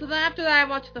 So then after that, I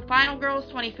watched The Final Girls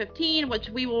 2015, which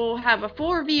we will have a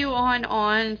full review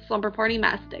on Slumber Party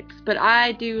Mastics. But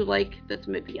I do like this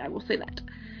movie, I will say that.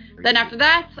 Then after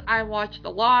that, I watched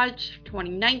The Lodge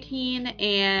 2019,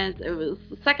 and it was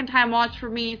the second time watch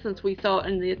for me since we saw it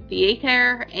in the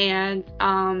theater. And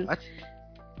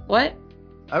what?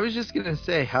 I was just gonna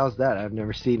say, how's that? I've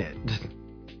never seen it.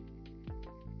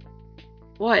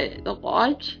 What? The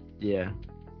Lodge? Yeah.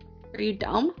 Are you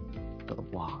dumb? The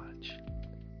Lodge.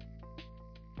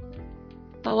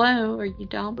 Hello, are you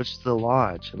dumb? Which is The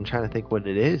Lodge? I'm trying to think what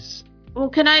it is. Well,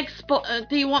 can I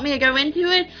do you want me to go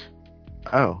into it?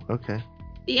 Oh, okay.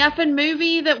 The effing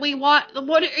movie that we watched.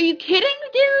 What, are you kidding,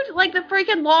 dude? Like the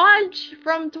freaking Lodge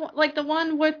from, like the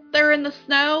one where they're in the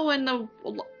snow and the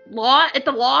at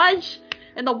the lodge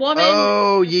and the woman.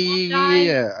 Oh,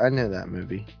 yeah. I know that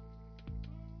movie.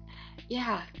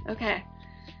 Yeah, okay.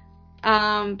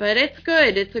 But it's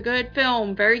good. It's a good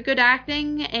film. Very good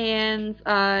acting, and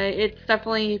it's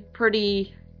definitely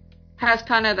has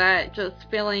kind of that just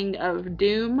feeling of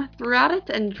doom throughout it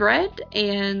and dread,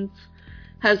 and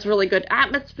has really good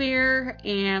atmosphere.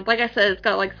 And like I said, it's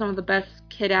got like some of the best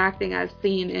kid acting I've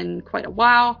seen in quite a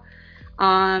while.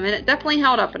 And it definitely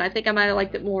held up, and I think I might have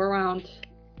liked it more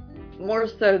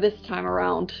so this time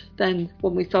around than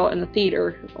when we saw it in the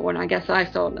theater, when I guess I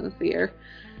saw it in the theater.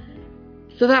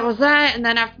 So that was that, and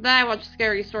then after that I watched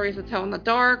Scary Stories to Tell in the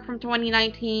Dark from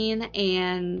 2019,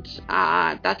 and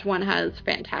that one has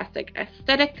fantastic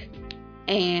aesthetic,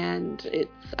 and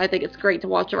I think it's great to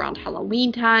watch around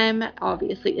Halloween time.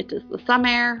 Obviously it is the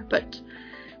summer, but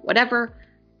whatever.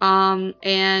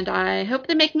 And I hope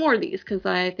they make more of these, because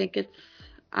I think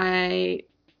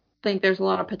there's a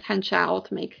lot of potential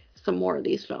to make some more of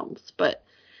these films, but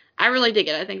I really dig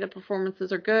it. I think the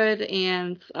performances are good,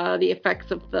 and the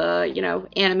effects of the,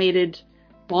 animated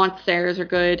monsters are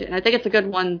good, and I think it's a good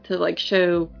one to, like,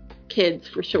 show kids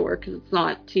for sure, because it's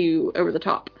not too over the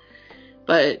top.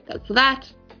 But that's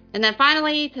that. And then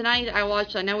finally, tonight I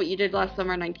watched I Know What You Did Last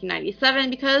Summer,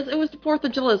 1997, because it was the 4th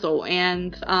of July,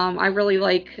 and I really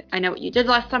like I Know What You Did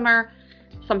Last Summer.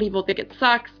 Some people think it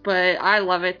sucks, but I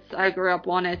love it. I grew up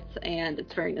on it, and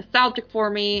it's very nostalgic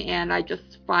for me, and I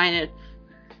just find it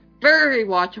very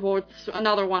watchable. It's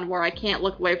another one where I can't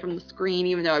look away from the screen,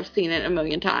 even though I've seen it a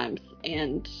million times.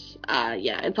 And,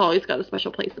 yeah, it's always got a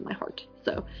special place in my heart.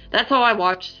 So, that's all I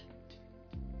watched.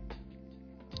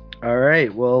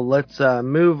 Alright, well, let's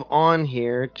move on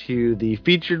here to the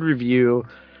featured review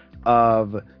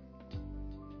of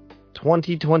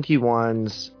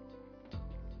 2021's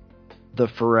The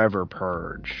Forever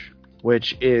Purge,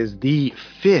 which is the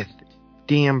 5th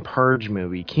damn Purge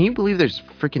movie. Can you believe there's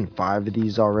freaking 5 of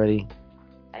these already?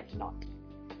 I've not.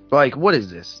 Like, what is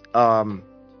this?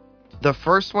 The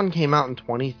first one came out in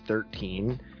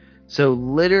 2013, so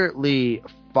literally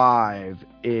 5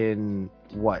 in,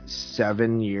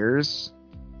 7 years?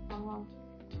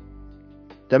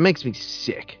 That makes me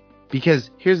sick,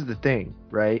 because here's the thing,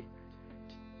 right?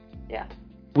 Yeah.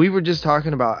 We were just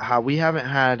talking about how we haven't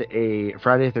had a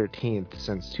Friday the 13th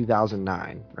since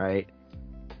 2009, right?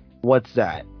 What's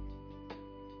that?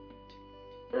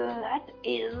 That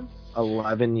is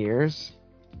 11 years?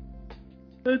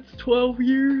 That's 12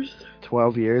 years.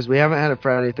 12 years? We haven't had a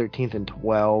Friday the 13th in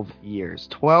 12 years.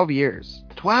 12 years.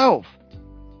 12!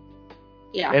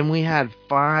 Yeah. And we had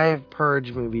 5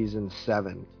 Purge movies in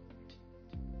 7.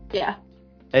 Yeah.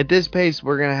 At this pace,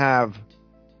 we're going to have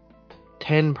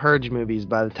 10 Purge movies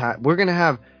by the time... We're going to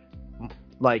have,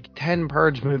 10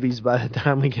 Purge movies by the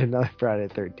time we get another Friday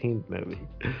the 13th movie.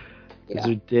 Yeah. It's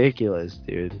ridiculous,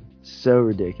 dude. So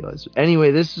ridiculous.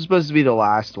 Anyway, this is supposed to be the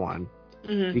last one.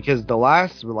 Mm-hmm. Because the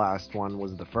last one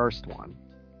was the first one.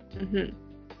 Mm-hmm.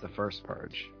 The first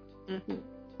Purge. Mm-hmm.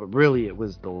 But really, it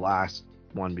was the last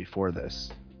one before this.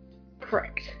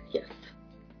 Correct. Yes.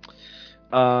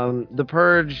 The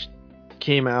Purge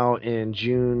came out in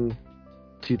June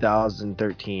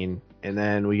 2013, and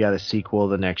then we got a sequel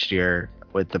the next year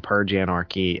with The Purge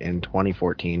Anarchy in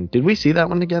 2014. Did we see that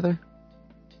one together?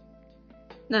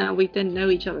 No, we didn't know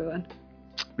each other then.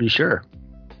 Are you sure?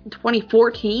 In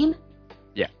 2014?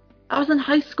 Yeah. I was in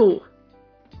high school.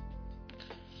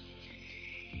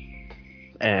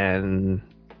 And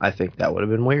I think that would have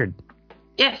been weird.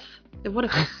 Yes, it would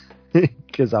have.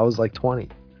 Because I was like 20.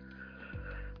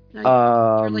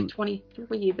 No, you're like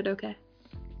 23, but okay.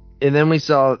 And then we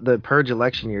saw the Purge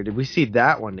election year. Did we see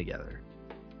that one together?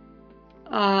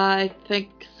 I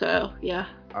think so, yeah.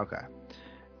 Okay.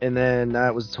 And then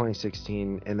that was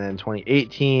 2016. And then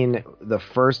 2018, the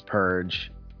first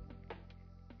Purge.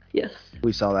 Yes.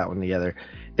 We saw that one together.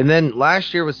 And then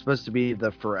last year was supposed to be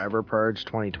the Forever Purge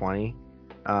 2020.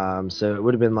 So it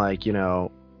would have been like,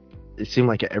 it seemed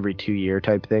like an every 2-year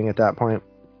type thing at that point.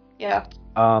 Yeah.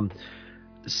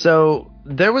 So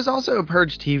there was also a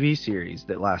Purge TV series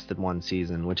that lasted 1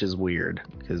 season, which is weird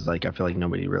because I feel like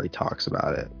nobody really talks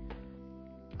about it.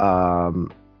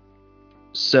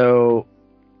 So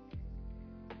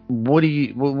what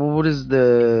is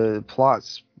the plot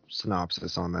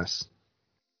synopsis on this?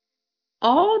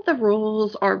 All the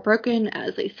rules are broken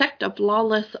as a sect of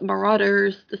lawless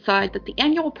marauders decide that the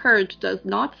annual purge does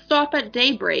not stop at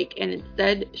daybreak and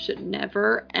instead should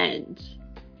never end.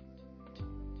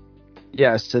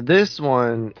 Yeah, so this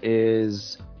one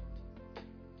is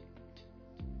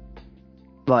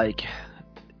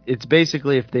it's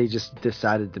basically if they just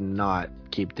decided to not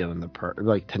keep doing the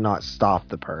purge, to not stop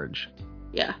the purge.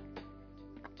 Yeah.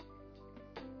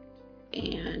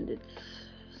 And it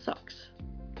sucks.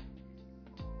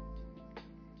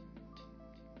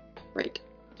 Right.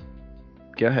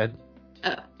 Go ahead.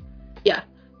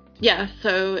 Yeah,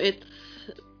 so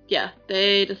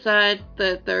they decide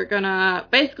that they're gonna,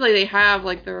 basically they have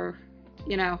like their,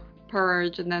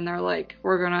 purge, and then they're like,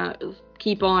 we're gonna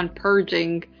keep on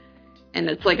purging, and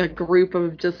it's like a group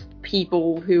of just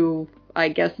people who, I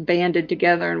guess, banded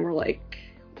together and were like,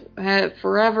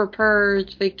 forever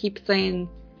purge. They keep saying,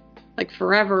 like,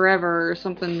 forever ever, or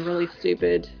something really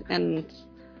stupid, and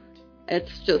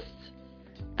it's just,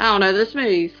 I don't know, this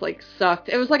movie's, like, sucked.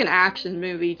 It was like an action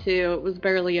movie, too. It was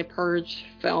barely a purge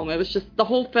film. It was just, the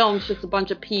whole film's just a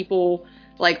bunch of people,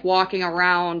 like, walking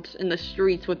around in the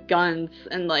streets with guns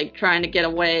and, like, trying to get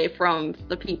away from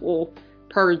the people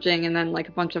purging, and then, like,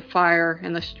 a bunch of fire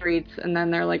in the streets, and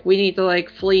then they're like, we need to, like,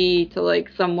 flee to, like,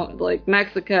 somewhat, like,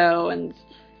 Mexico, and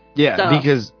stuff.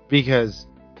 because,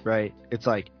 right, it's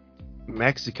like,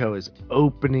 Mexico is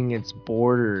opening its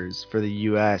borders for the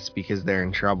U.S. because they're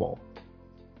in trouble.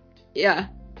 Yeah.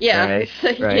 Right?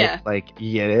 Yeah. Like,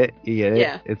 you get it?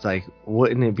 Yeah. It's like,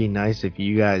 wouldn't it be nice if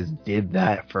you guys did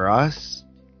that for us?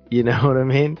 You know what I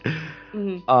mean?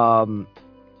 Mm-hmm.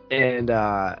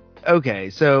 Okay,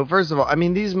 so first of all, I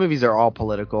mean, these movies are all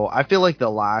political. I feel like the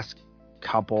last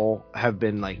couple have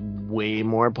been, like, way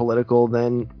more political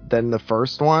than the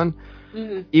first one.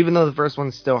 Mm-hmm. Even though the first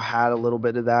one still had a little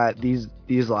bit of that, these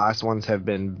last ones have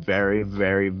been very,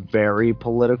 very, very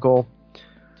political.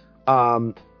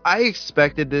 I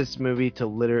expected this movie to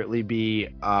literally be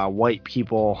white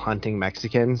people hunting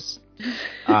Mexicans,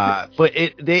 but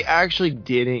they actually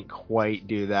didn't quite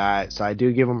do that. So I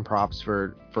do give them props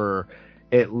for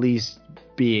at least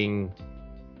being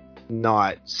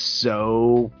not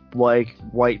so like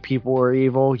white people are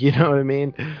evil. You know what I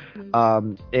mean?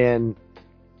 Mm-hmm. And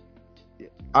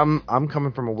I'm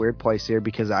coming from a weird place here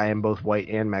because I am both white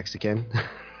and Mexican.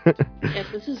 Yes,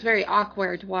 this is very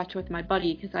awkward to watch with my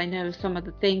buddy, because I know some of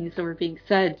the things that were being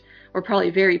said were probably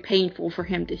very painful for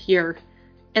him to hear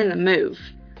in the move.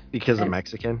 Because I'm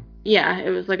Mexican? Yeah,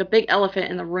 it was like a big elephant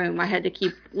in the room. I had to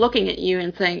keep looking at you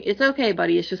and saying, it's okay,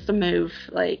 buddy, it's just a move.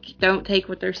 Like, don't take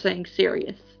what they're saying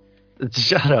serious.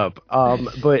 Shut up.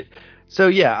 But... So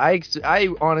yeah, I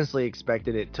honestly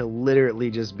expected it to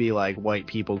literally just be like white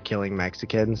people killing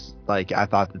Mexicans. Like, I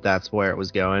thought that's where it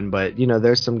was going, but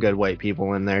there's some good white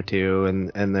people in there too,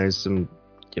 and there's some,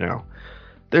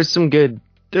 there's some good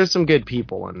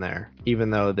people in there, even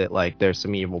though that, like, there's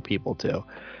some evil people too.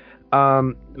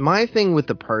 My thing with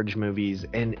the Purge movies,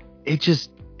 and it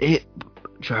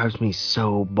drives me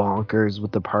so bonkers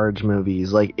with the Purge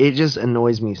movies. Like, it just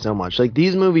annoys me so much. Like,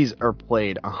 these movies are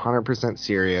played 100%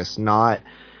 serious, not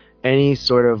any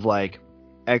sort of, like,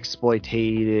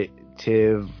 exploitative,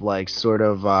 like, sort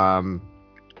of,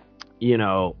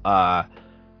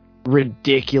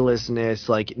 ridiculousness,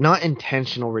 like, not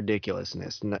intentional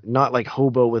ridiculousness, not like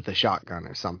Hobo with a shotgun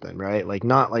or something, right? Like,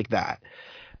 not like that.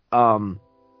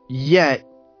 Yet,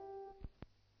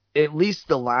 at least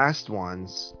the last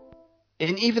ones,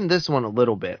 and even this one a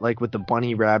little bit, like with the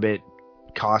bunny rabbit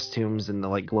costumes and the,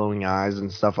 like, glowing eyes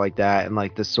and stuff like that, and,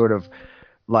 like, this sort of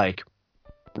like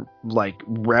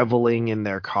reveling in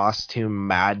their costume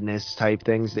madness type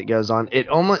things that goes on. It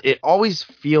always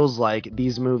feels like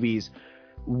these movies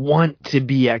want to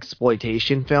be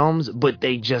exploitation films, but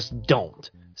they just don't.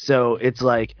 So it's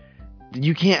like,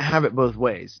 you can't have it both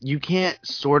ways. You can't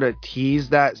sort of tease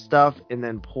that stuff and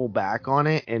then pull back on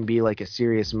it and be like a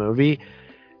serious movie.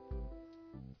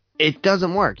 It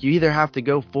doesn't work. You either have to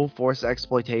go full force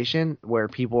exploitation, where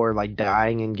people are, like,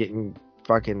 dying and getting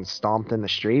fucking stomped in the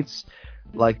streets,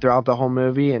 like, throughout the whole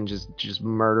movie, and just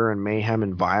murder and mayhem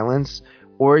and violence,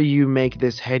 or you make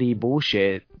this heady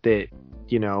bullshit that,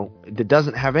 that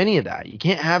doesn't have any of that. You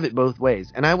can't have it both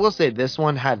ways. And I will say this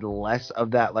one had less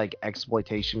of that, like,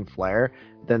 exploitation flair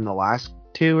than the last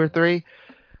 2 or 3.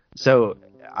 So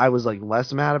I was, like,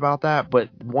 less mad about that. But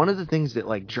one of the things that,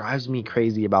 like, drives me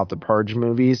crazy about the Purge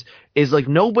movies is, like,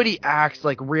 nobody acts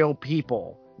like real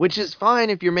people, which is fine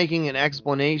if you're making an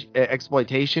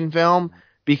exploitation film,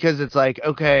 because it's like,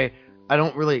 okay, I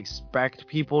don't really expect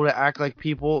people to act like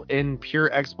people in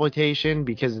pure exploitation,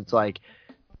 because it's like,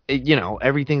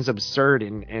 everything's absurd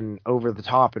and over the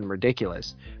top and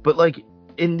ridiculous. But, like,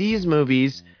 in these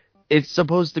movies, it's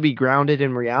supposed to be grounded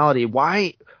in reality.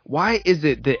 Why is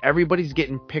it that everybody's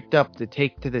getting picked up to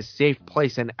take to this safe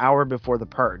place an hour before the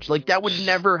Purge? Like, that would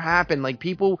never happen. Like,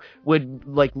 people would,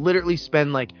 like, literally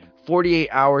spend, like, 48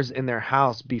 hours in their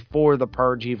house before the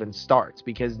Purge even starts,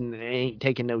 because they ain't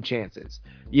taking no chances.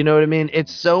 You know what I mean?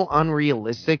 It's so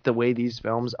unrealistic the way these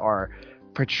films are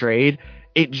portrayed.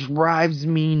 it drives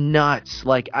me nuts.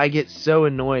 Like, I get so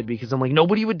annoyed because I'm like,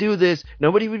 nobody would do this.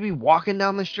 Nobody would be walking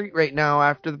down the street right now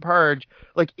after the purge.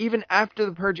 Like, even after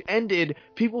the purge ended,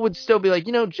 people would still be like,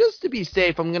 just to be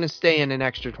safe, I'm going to stay in an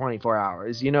extra 24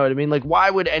 hours. You know what I mean? Like, why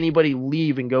would anybody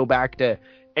leave and go back to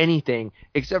anything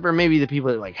except for maybe the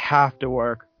people that, like, have to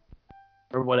work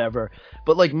or whatever.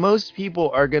 But, like, most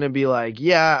people are going to be like,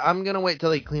 yeah, I'm going to wait till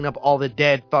they clean up all the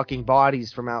dead fucking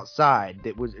bodies from outside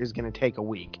is going to take a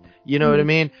week. You know what I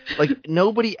mean? Like,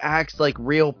 nobody acts like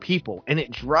real people, and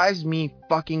it drives me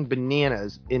fucking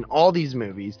bananas in all these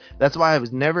movies. That's why I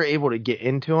was never able to get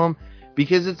into them,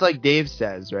 because it's like Dave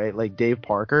says, right? Like Dave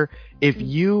Parker, if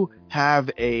you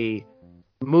have a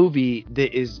movie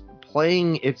that is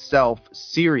playing itself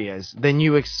serious, then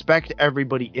you expect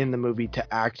everybody in the movie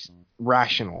to act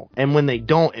rational, and when they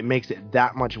don't, it makes it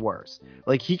that much worse.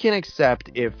 Like, he can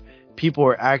accept if people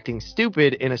are acting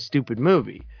stupid in a stupid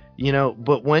movie,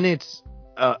 but when it's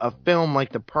a film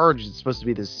like The Purge, it's supposed to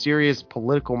be this serious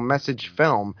political message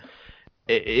film,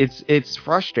 it's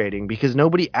frustrating because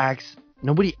nobody acts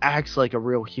like a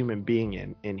real human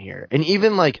being in here. And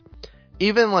even like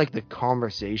the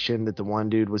conversation that the one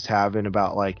dude was having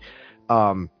about like,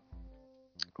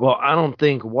 well, I don't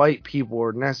think white people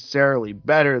are necessarily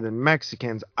better than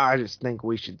Mexicans. I just think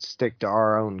we should stick to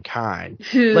our own kind.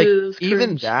 Like,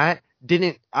 even that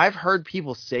I've heard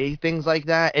people say things like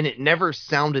that, and it never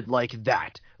sounded like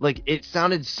that. Like, it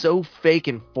sounded so fake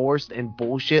and forced and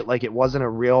bullshit, like it wasn't a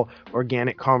real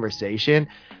organic conversation.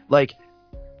 Like,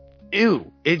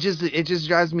 ew, it just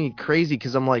drives me crazy,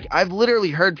 because I'm like, I've literally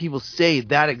heard people say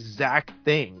that exact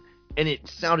thing, and it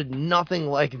sounded nothing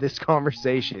like this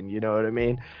conversation, you know what I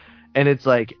mean? And it's,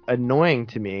 like, annoying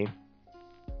to me.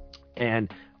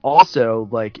 And also,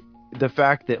 like, the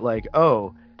fact that, like,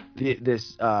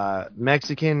 this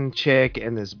Mexican chick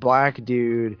and this black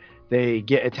dude, they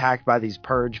get attacked by these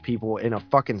purge people in a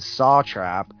fucking saw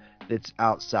trap that's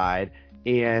outside,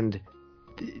 and,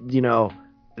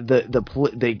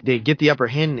 they get the upper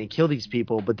hand and they kill these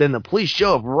people, but then the police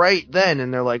show up right then,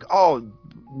 and they're like, oh,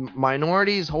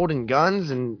 minorities holding guns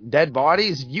and dead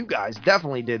bodies, you guys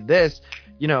definitely did this,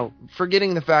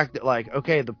 forgetting the fact that, like,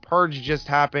 okay, the purge just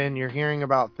happened, you're hearing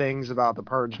about things about the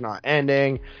purge not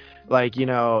ending, like,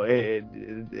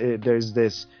 there's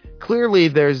this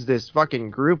fucking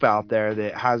group out there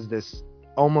that has this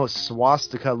almost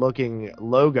swastika looking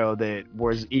logo that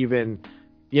was even,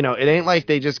 it ain't like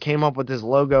they just came up with this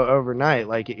logo overnight.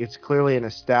 Like, it's clearly an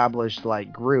established,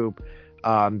 like, group,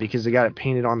 because they got it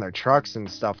painted on their trucks and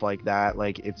stuff like that.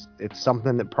 Like, it's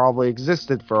something that probably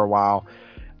existed for a while.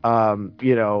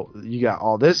 You got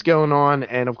all this going on,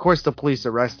 and of course the police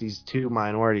arrest these two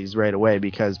minorities right away,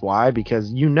 because why?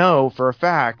 Because for a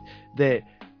fact that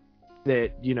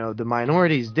the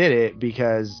minorities did it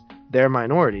because they're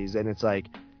minorities, and it's like,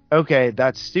 okay,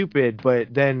 that's stupid,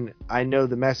 but then I know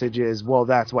the message is, well,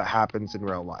 that's what happens in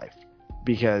real life,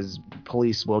 because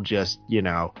police will just,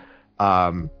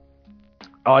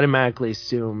 automatically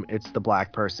assume it's the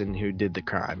black person who did the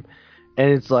crime.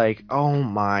 And it's like, oh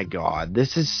my god,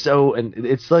 this is so, and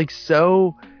it's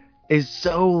so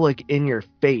like in your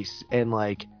face, and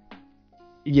like,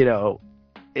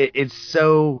 it's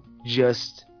so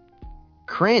just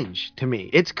cringe to me.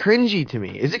 It's cringy to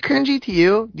me. Is it cringy to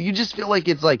you? Do you just feel like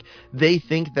it's like they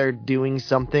think they're doing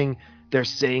something, they're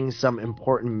saying some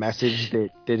important message that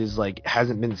is like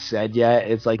hasn't been said yet?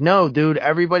 It's like, no, dude,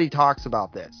 everybody talks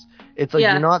about this. It's like,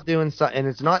 you're not doing something, and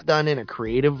it's not done in a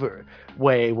creative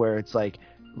way where it's like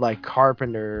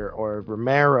Carpenter or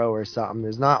Romero or something.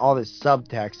 There's not all this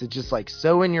subtext. It's just like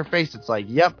so in your face. It's like,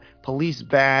 yep, police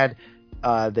bad.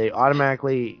 They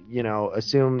automatically,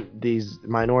 assume these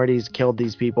minorities killed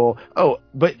these people. Oh,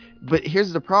 but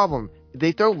here's the problem.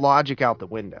 They throw logic out the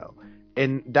window.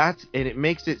 And it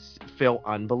makes it feel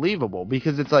unbelievable,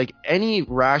 because it's like any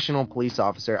rational police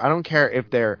officer, I don't care if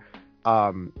they're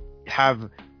have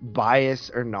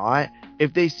bias or not,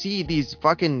 if they see these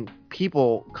fucking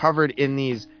people covered in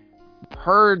these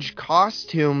purge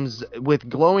costumes with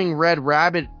glowing red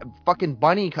rabbit fucking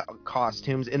bunny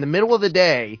costumes in the middle of the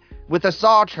day with a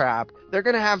saw trap, they're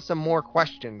gonna have some more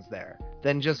questions there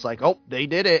than just like, oh, they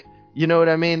did it. You know what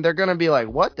I mean? They're gonna be like,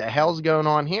 what the hell's going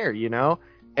on here?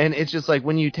 And it's just like,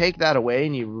 when you take that away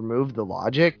and you remove the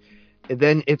logic,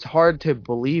 then it's hard to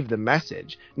believe the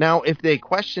message. Now, if they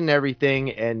question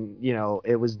everything and,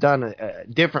 it was done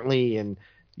differently, and,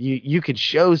 you could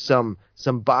show some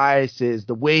biases,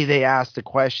 the way they ask the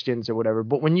questions or whatever.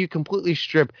 But when you completely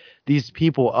strip these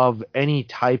people of any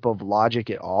type of logic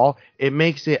at all, it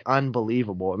makes it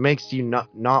unbelievable. It makes you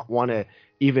not want to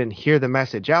even hear the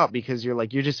message out, because you're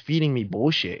like, you're just feeding me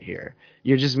bullshit here.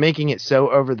 You're just making it so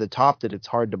over the top that it's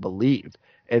hard to believe.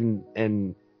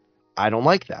 And I don't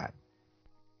like that.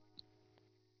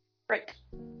 Right.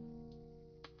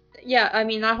 Yeah, I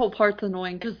mean, that whole part's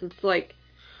annoying because it's like,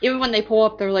 even when they pull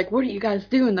up, they're like, what are you guys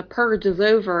doing? The purge is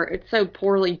over. It's so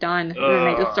poorly done. And then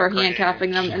they just start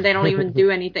handcuffing them, and they don't even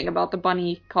do anything about the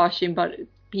bunny costume, but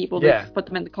people just put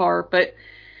them in the car. But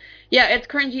yeah, it's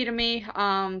cringy to me.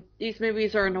 These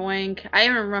movies are annoying. I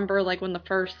even remember, like, when the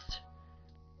first,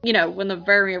 when the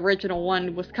very original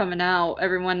one was coming out,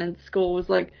 everyone in school was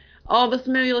like, oh, this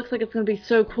movie looks like it's going to be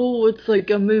so cool. It's like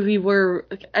a movie where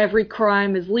every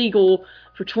crime is legal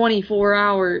for 24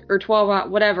 hours or 12 hours,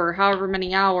 whatever, however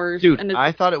many hours. Dude, and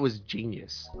I thought it was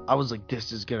genius. I was like,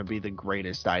 this is going to be the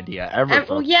greatest idea ever.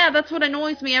 Well, yeah, that's what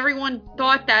annoys me. Everyone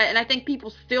thought that, and I think people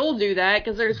still do that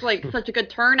because there's like such a good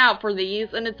turnout for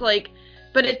these, and it's like,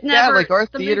 but it's never. Yeah, like our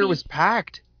theater was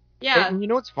packed. Yeah. And you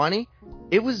know what's funny?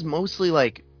 It was mostly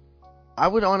like, I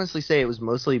would honestly say it was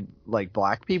mostly like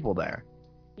black people there.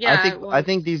 Yeah, I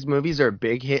think these movies are a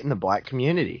big hit in the black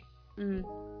community. Mm.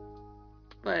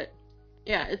 But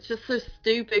yeah, it's just so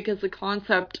stupid because the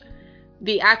concept,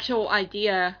 the actual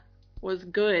idea was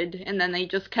good, and then they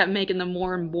just kept making them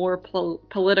more and more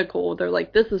political. They're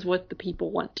like, this is what the people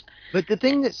want. But the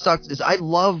thing that sucks is I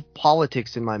love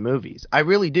politics in my movies. I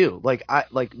really do.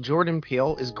 Like Jordan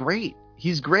Peele is great.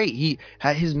 He's great.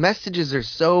 His messages are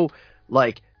so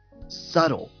like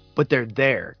subtle, but they're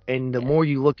there. And the more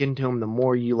you look into them, the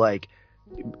more you like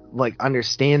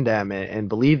understand them and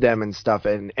believe them and stuff.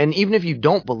 And even if you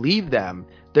don't believe them,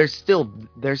 they're still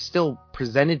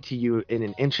presented to you in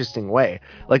an interesting way.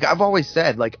 Like I've always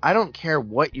said, like, I don't care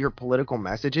what your political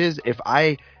message is. If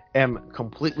I am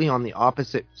completely on the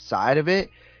opposite side of it,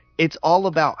 it's all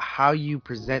about how you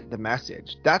present the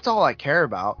message. That's all I care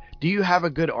about. Do you have a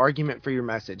good argument for your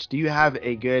message? Do you have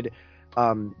a good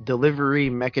delivery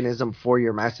mechanism for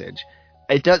your message?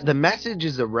 The message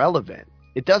is irrelevant.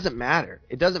 It doesn't matter.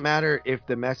 It doesn't matter if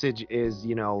the message is,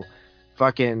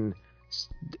 fucking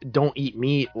don't eat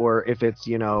meat, or if it's,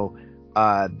 don't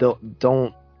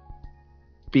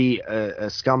be a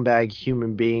scumbag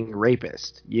human being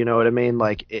rapist. You know what I mean?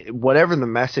 Like, whatever the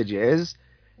message is,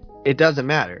 it doesn't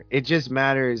matter. It just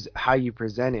matters how you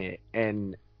present it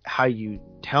and how you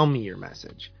tell me your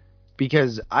message.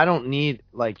 Because I don't need,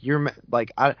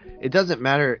 it doesn't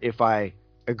matter if I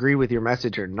agree with your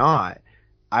message or not.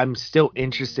 I'm still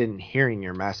interested in hearing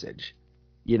your message,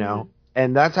 Mm-hmm.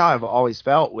 And that's how I've always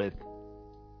felt with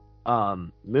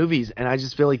movies. And I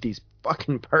just feel like these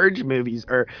fucking Purge movies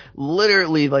are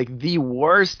literally like the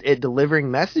worst at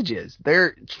delivering messages.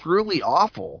 They're truly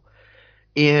awful.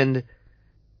 And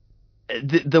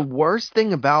the worst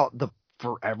thing about the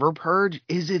Forever Purge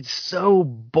is it's so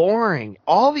boring.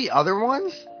 All the other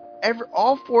ones,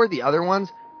 all four of the other ones,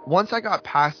 once I got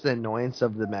past the annoyance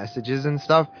of the messages and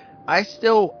stuff, I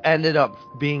still ended up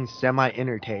being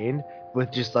semi-entertained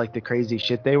with just like the crazy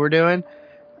shit they were doing.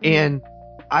 And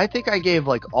I think I gave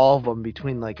like all of them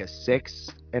between like a 6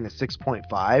 and a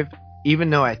 6.5,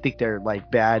 even though I think they're like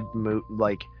bad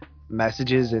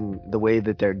messages and the way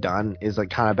that they're done is like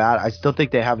kind of bad. I still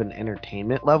think they have an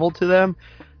entertainment level to them.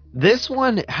 This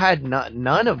one had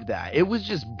none of that. It was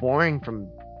just boring from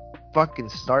fucking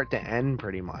start to end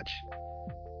pretty much.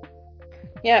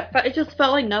 Yeah, but it just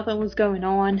felt like nothing was going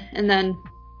on. And then,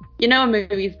 a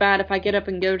movie's bad if I get up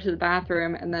and go to the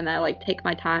bathroom, and then I like take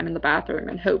my time in the bathroom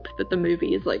and hope that the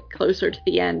movie is like closer to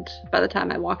the end by the time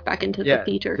I walk back into the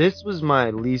theater. This was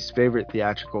my least favorite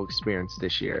theatrical experience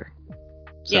this year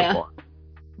so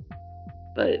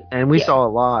far. And we saw a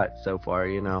lot so far,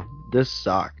 This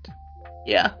sucked.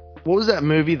 Yeah. What was that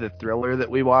movie, The Thriller,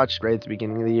 that we watched right at the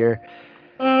beginning of the year?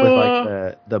 With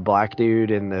like the black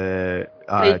dude and the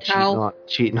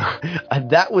cheating on.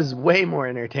 That was way more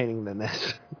entertaining than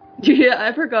this. Yeah,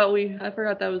 I forgot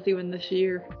that was even this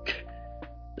year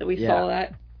that we saw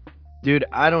that. Dude,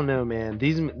 I don't know, man.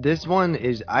 This one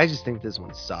is. I just think this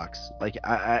one sucks. Like,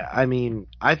 I mean,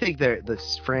 I think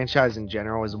this franchise in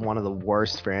general is one of the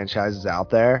worst franchises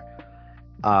out there.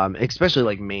 Especially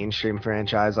like mainstream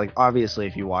franchise. Like, obviously,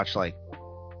 if you watch like,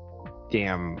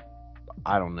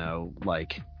 I don't know,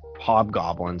 like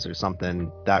Hobgoblins or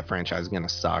something, that franchise is gonna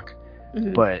suck.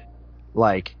 Mm-hmm. But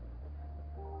like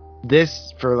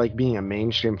this, for like being a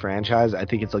mainstream franchise, I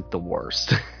think it's like the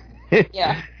worst.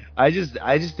 Yeah. I just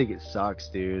think it sucks,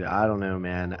 dude. I don't know,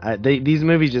 man. These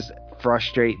movies just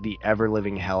frustrate the ever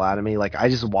living hell out of me. Like I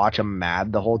just watch them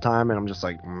mad the whole time, and I'm just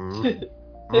like,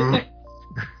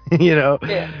 you know,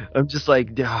 Yeah. I'm just like,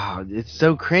 oh, it's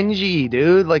so cringy,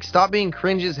 dude. Like, stop being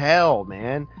cringe as hell,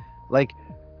 man. Like,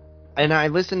 and I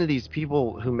listen to these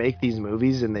people who make these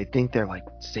movies, and they think they're like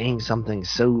saying something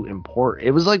so important.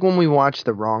 It was like when we watched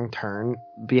The Wrong Turn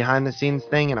behind the scenes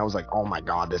thing, and I was like, oh my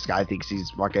god, this guy thinks he's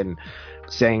fucking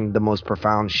saying the most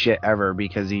profound shit ever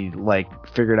because he like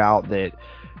figured out that,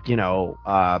 you know,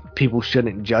 people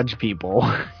shouldn't judge people.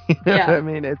 You know what I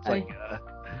mean? It's like,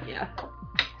 yeah.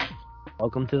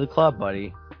 Welcome to the club,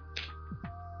 buddy.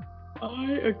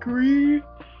 I agree.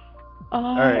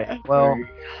 All right. Well,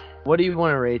 what do you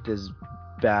want to rate this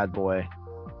bad boy?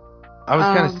 I was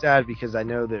kind of sad because I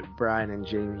know that Brian and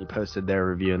Jamie posted their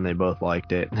review and they both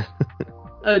liked it.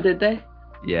 Oh, did they?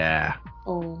 Yeah.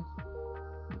 Oh,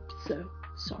 I'm so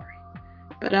sorry.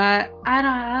 But I'd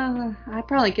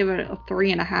probably give it a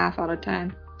 3.5 out of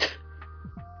 10.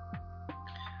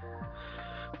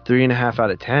 3.5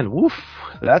 out of 10. Woof.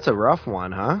 That's a rough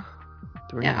one, huh?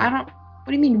 Yeah, what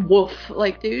do you mean woof?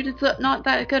 Like, dude, it's not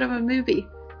that good of a movie.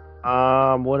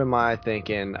 What am I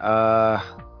thinking? I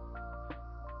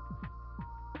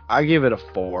give it a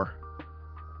 4.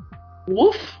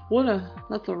 Woof?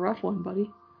 That's a rough one,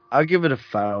 buddy. I'll give it a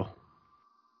 4.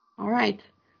 Alright.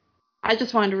 I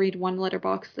just wanted to read one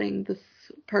letterbox thing. This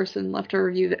person left a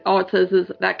review that all it says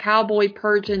is that cowboy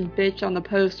purging bitch on the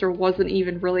poster wasn't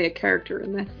even really a character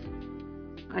in this.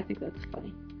 I think that's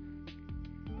funny.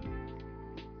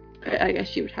 I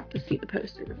guess you would have to see the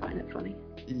poster to find it funny.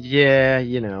 Yeah,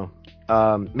 you know.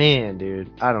 Man,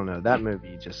 dude, I don't know. That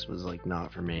movie just was like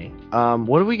not for me.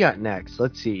 What do we got next?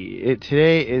 Let's see.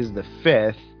 Today is the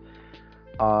 5th.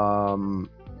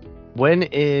 When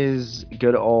is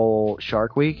good old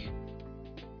Shark Week?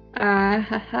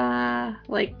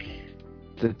 Like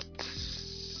the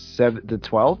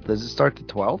 12th? Does it start the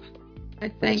 12th? I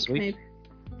think maybe.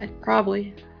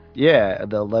 Probably. Yeah,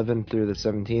 the 11th through the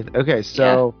 17th. Okay,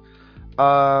 so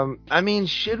I mean,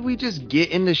 should we just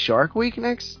get into Shark Week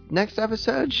next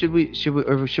episode? Should we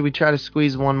try to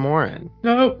squeeze one more in?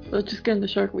 No, let's just get into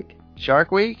Shark Week.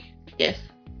 Shark Week? Yes.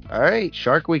 All right,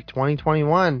 Shark Week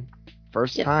 2021.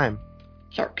 First time.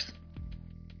 Sharks.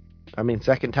 I mean,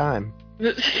 second time.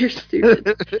 You're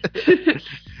stupid.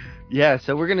 Yeah,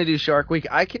 so we're gonna do Shark Week.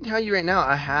 I can tell you right now,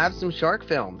 I have some shark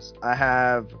films.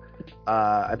 I've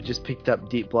just picked up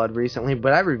Deep Blood recently,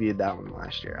 but I reviewed that one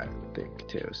last year, I think,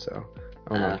 too. So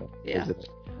I don't know if it.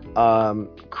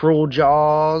 Cruel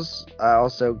Jaws. I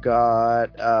also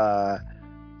got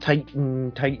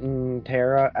Titan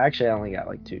Terra. Actually, I only got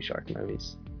like 2 shark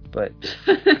movies, but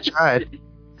I tried.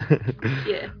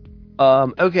 Yeah.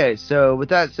 Okay, so with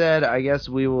that said, I guess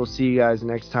we will see you guys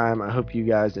next time. I hope you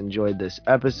guys enjoyed this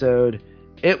episode.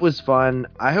 It was fun.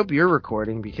 I hope you're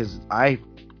recording because I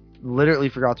literally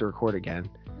forgot to record again.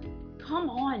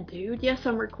 Come on, dude. Yes,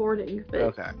 I'm recording. But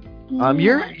okay.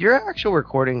 Your actual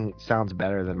recording sounds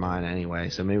better than mine anyway,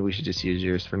 so maybe we should just use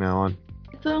yours from now on.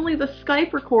 It's only the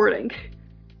Skype recording.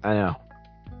 I know.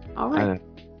 All right. I know.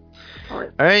 All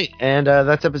right, and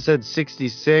that's episode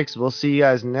 66. We'll see you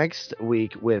guys next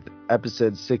week with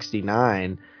episode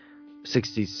 69,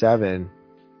 67,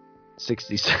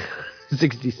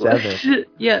 67.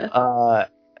 Yeah.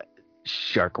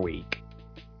 Shark Week.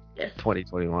 Yes.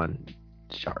 2021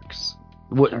 Sharks.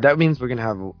 That means we're going to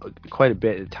have quite a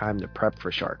bit of time to prep for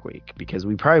Shark Week because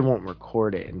we probably won't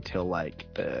record it until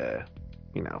like the,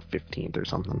 15th or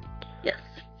something. Yes.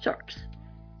 Sharks.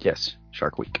 Yes.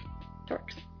 Shark Week.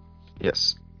 Sharks.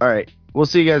 Yes. All right. We'll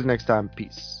see you guys next time.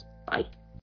 Peace. Bye.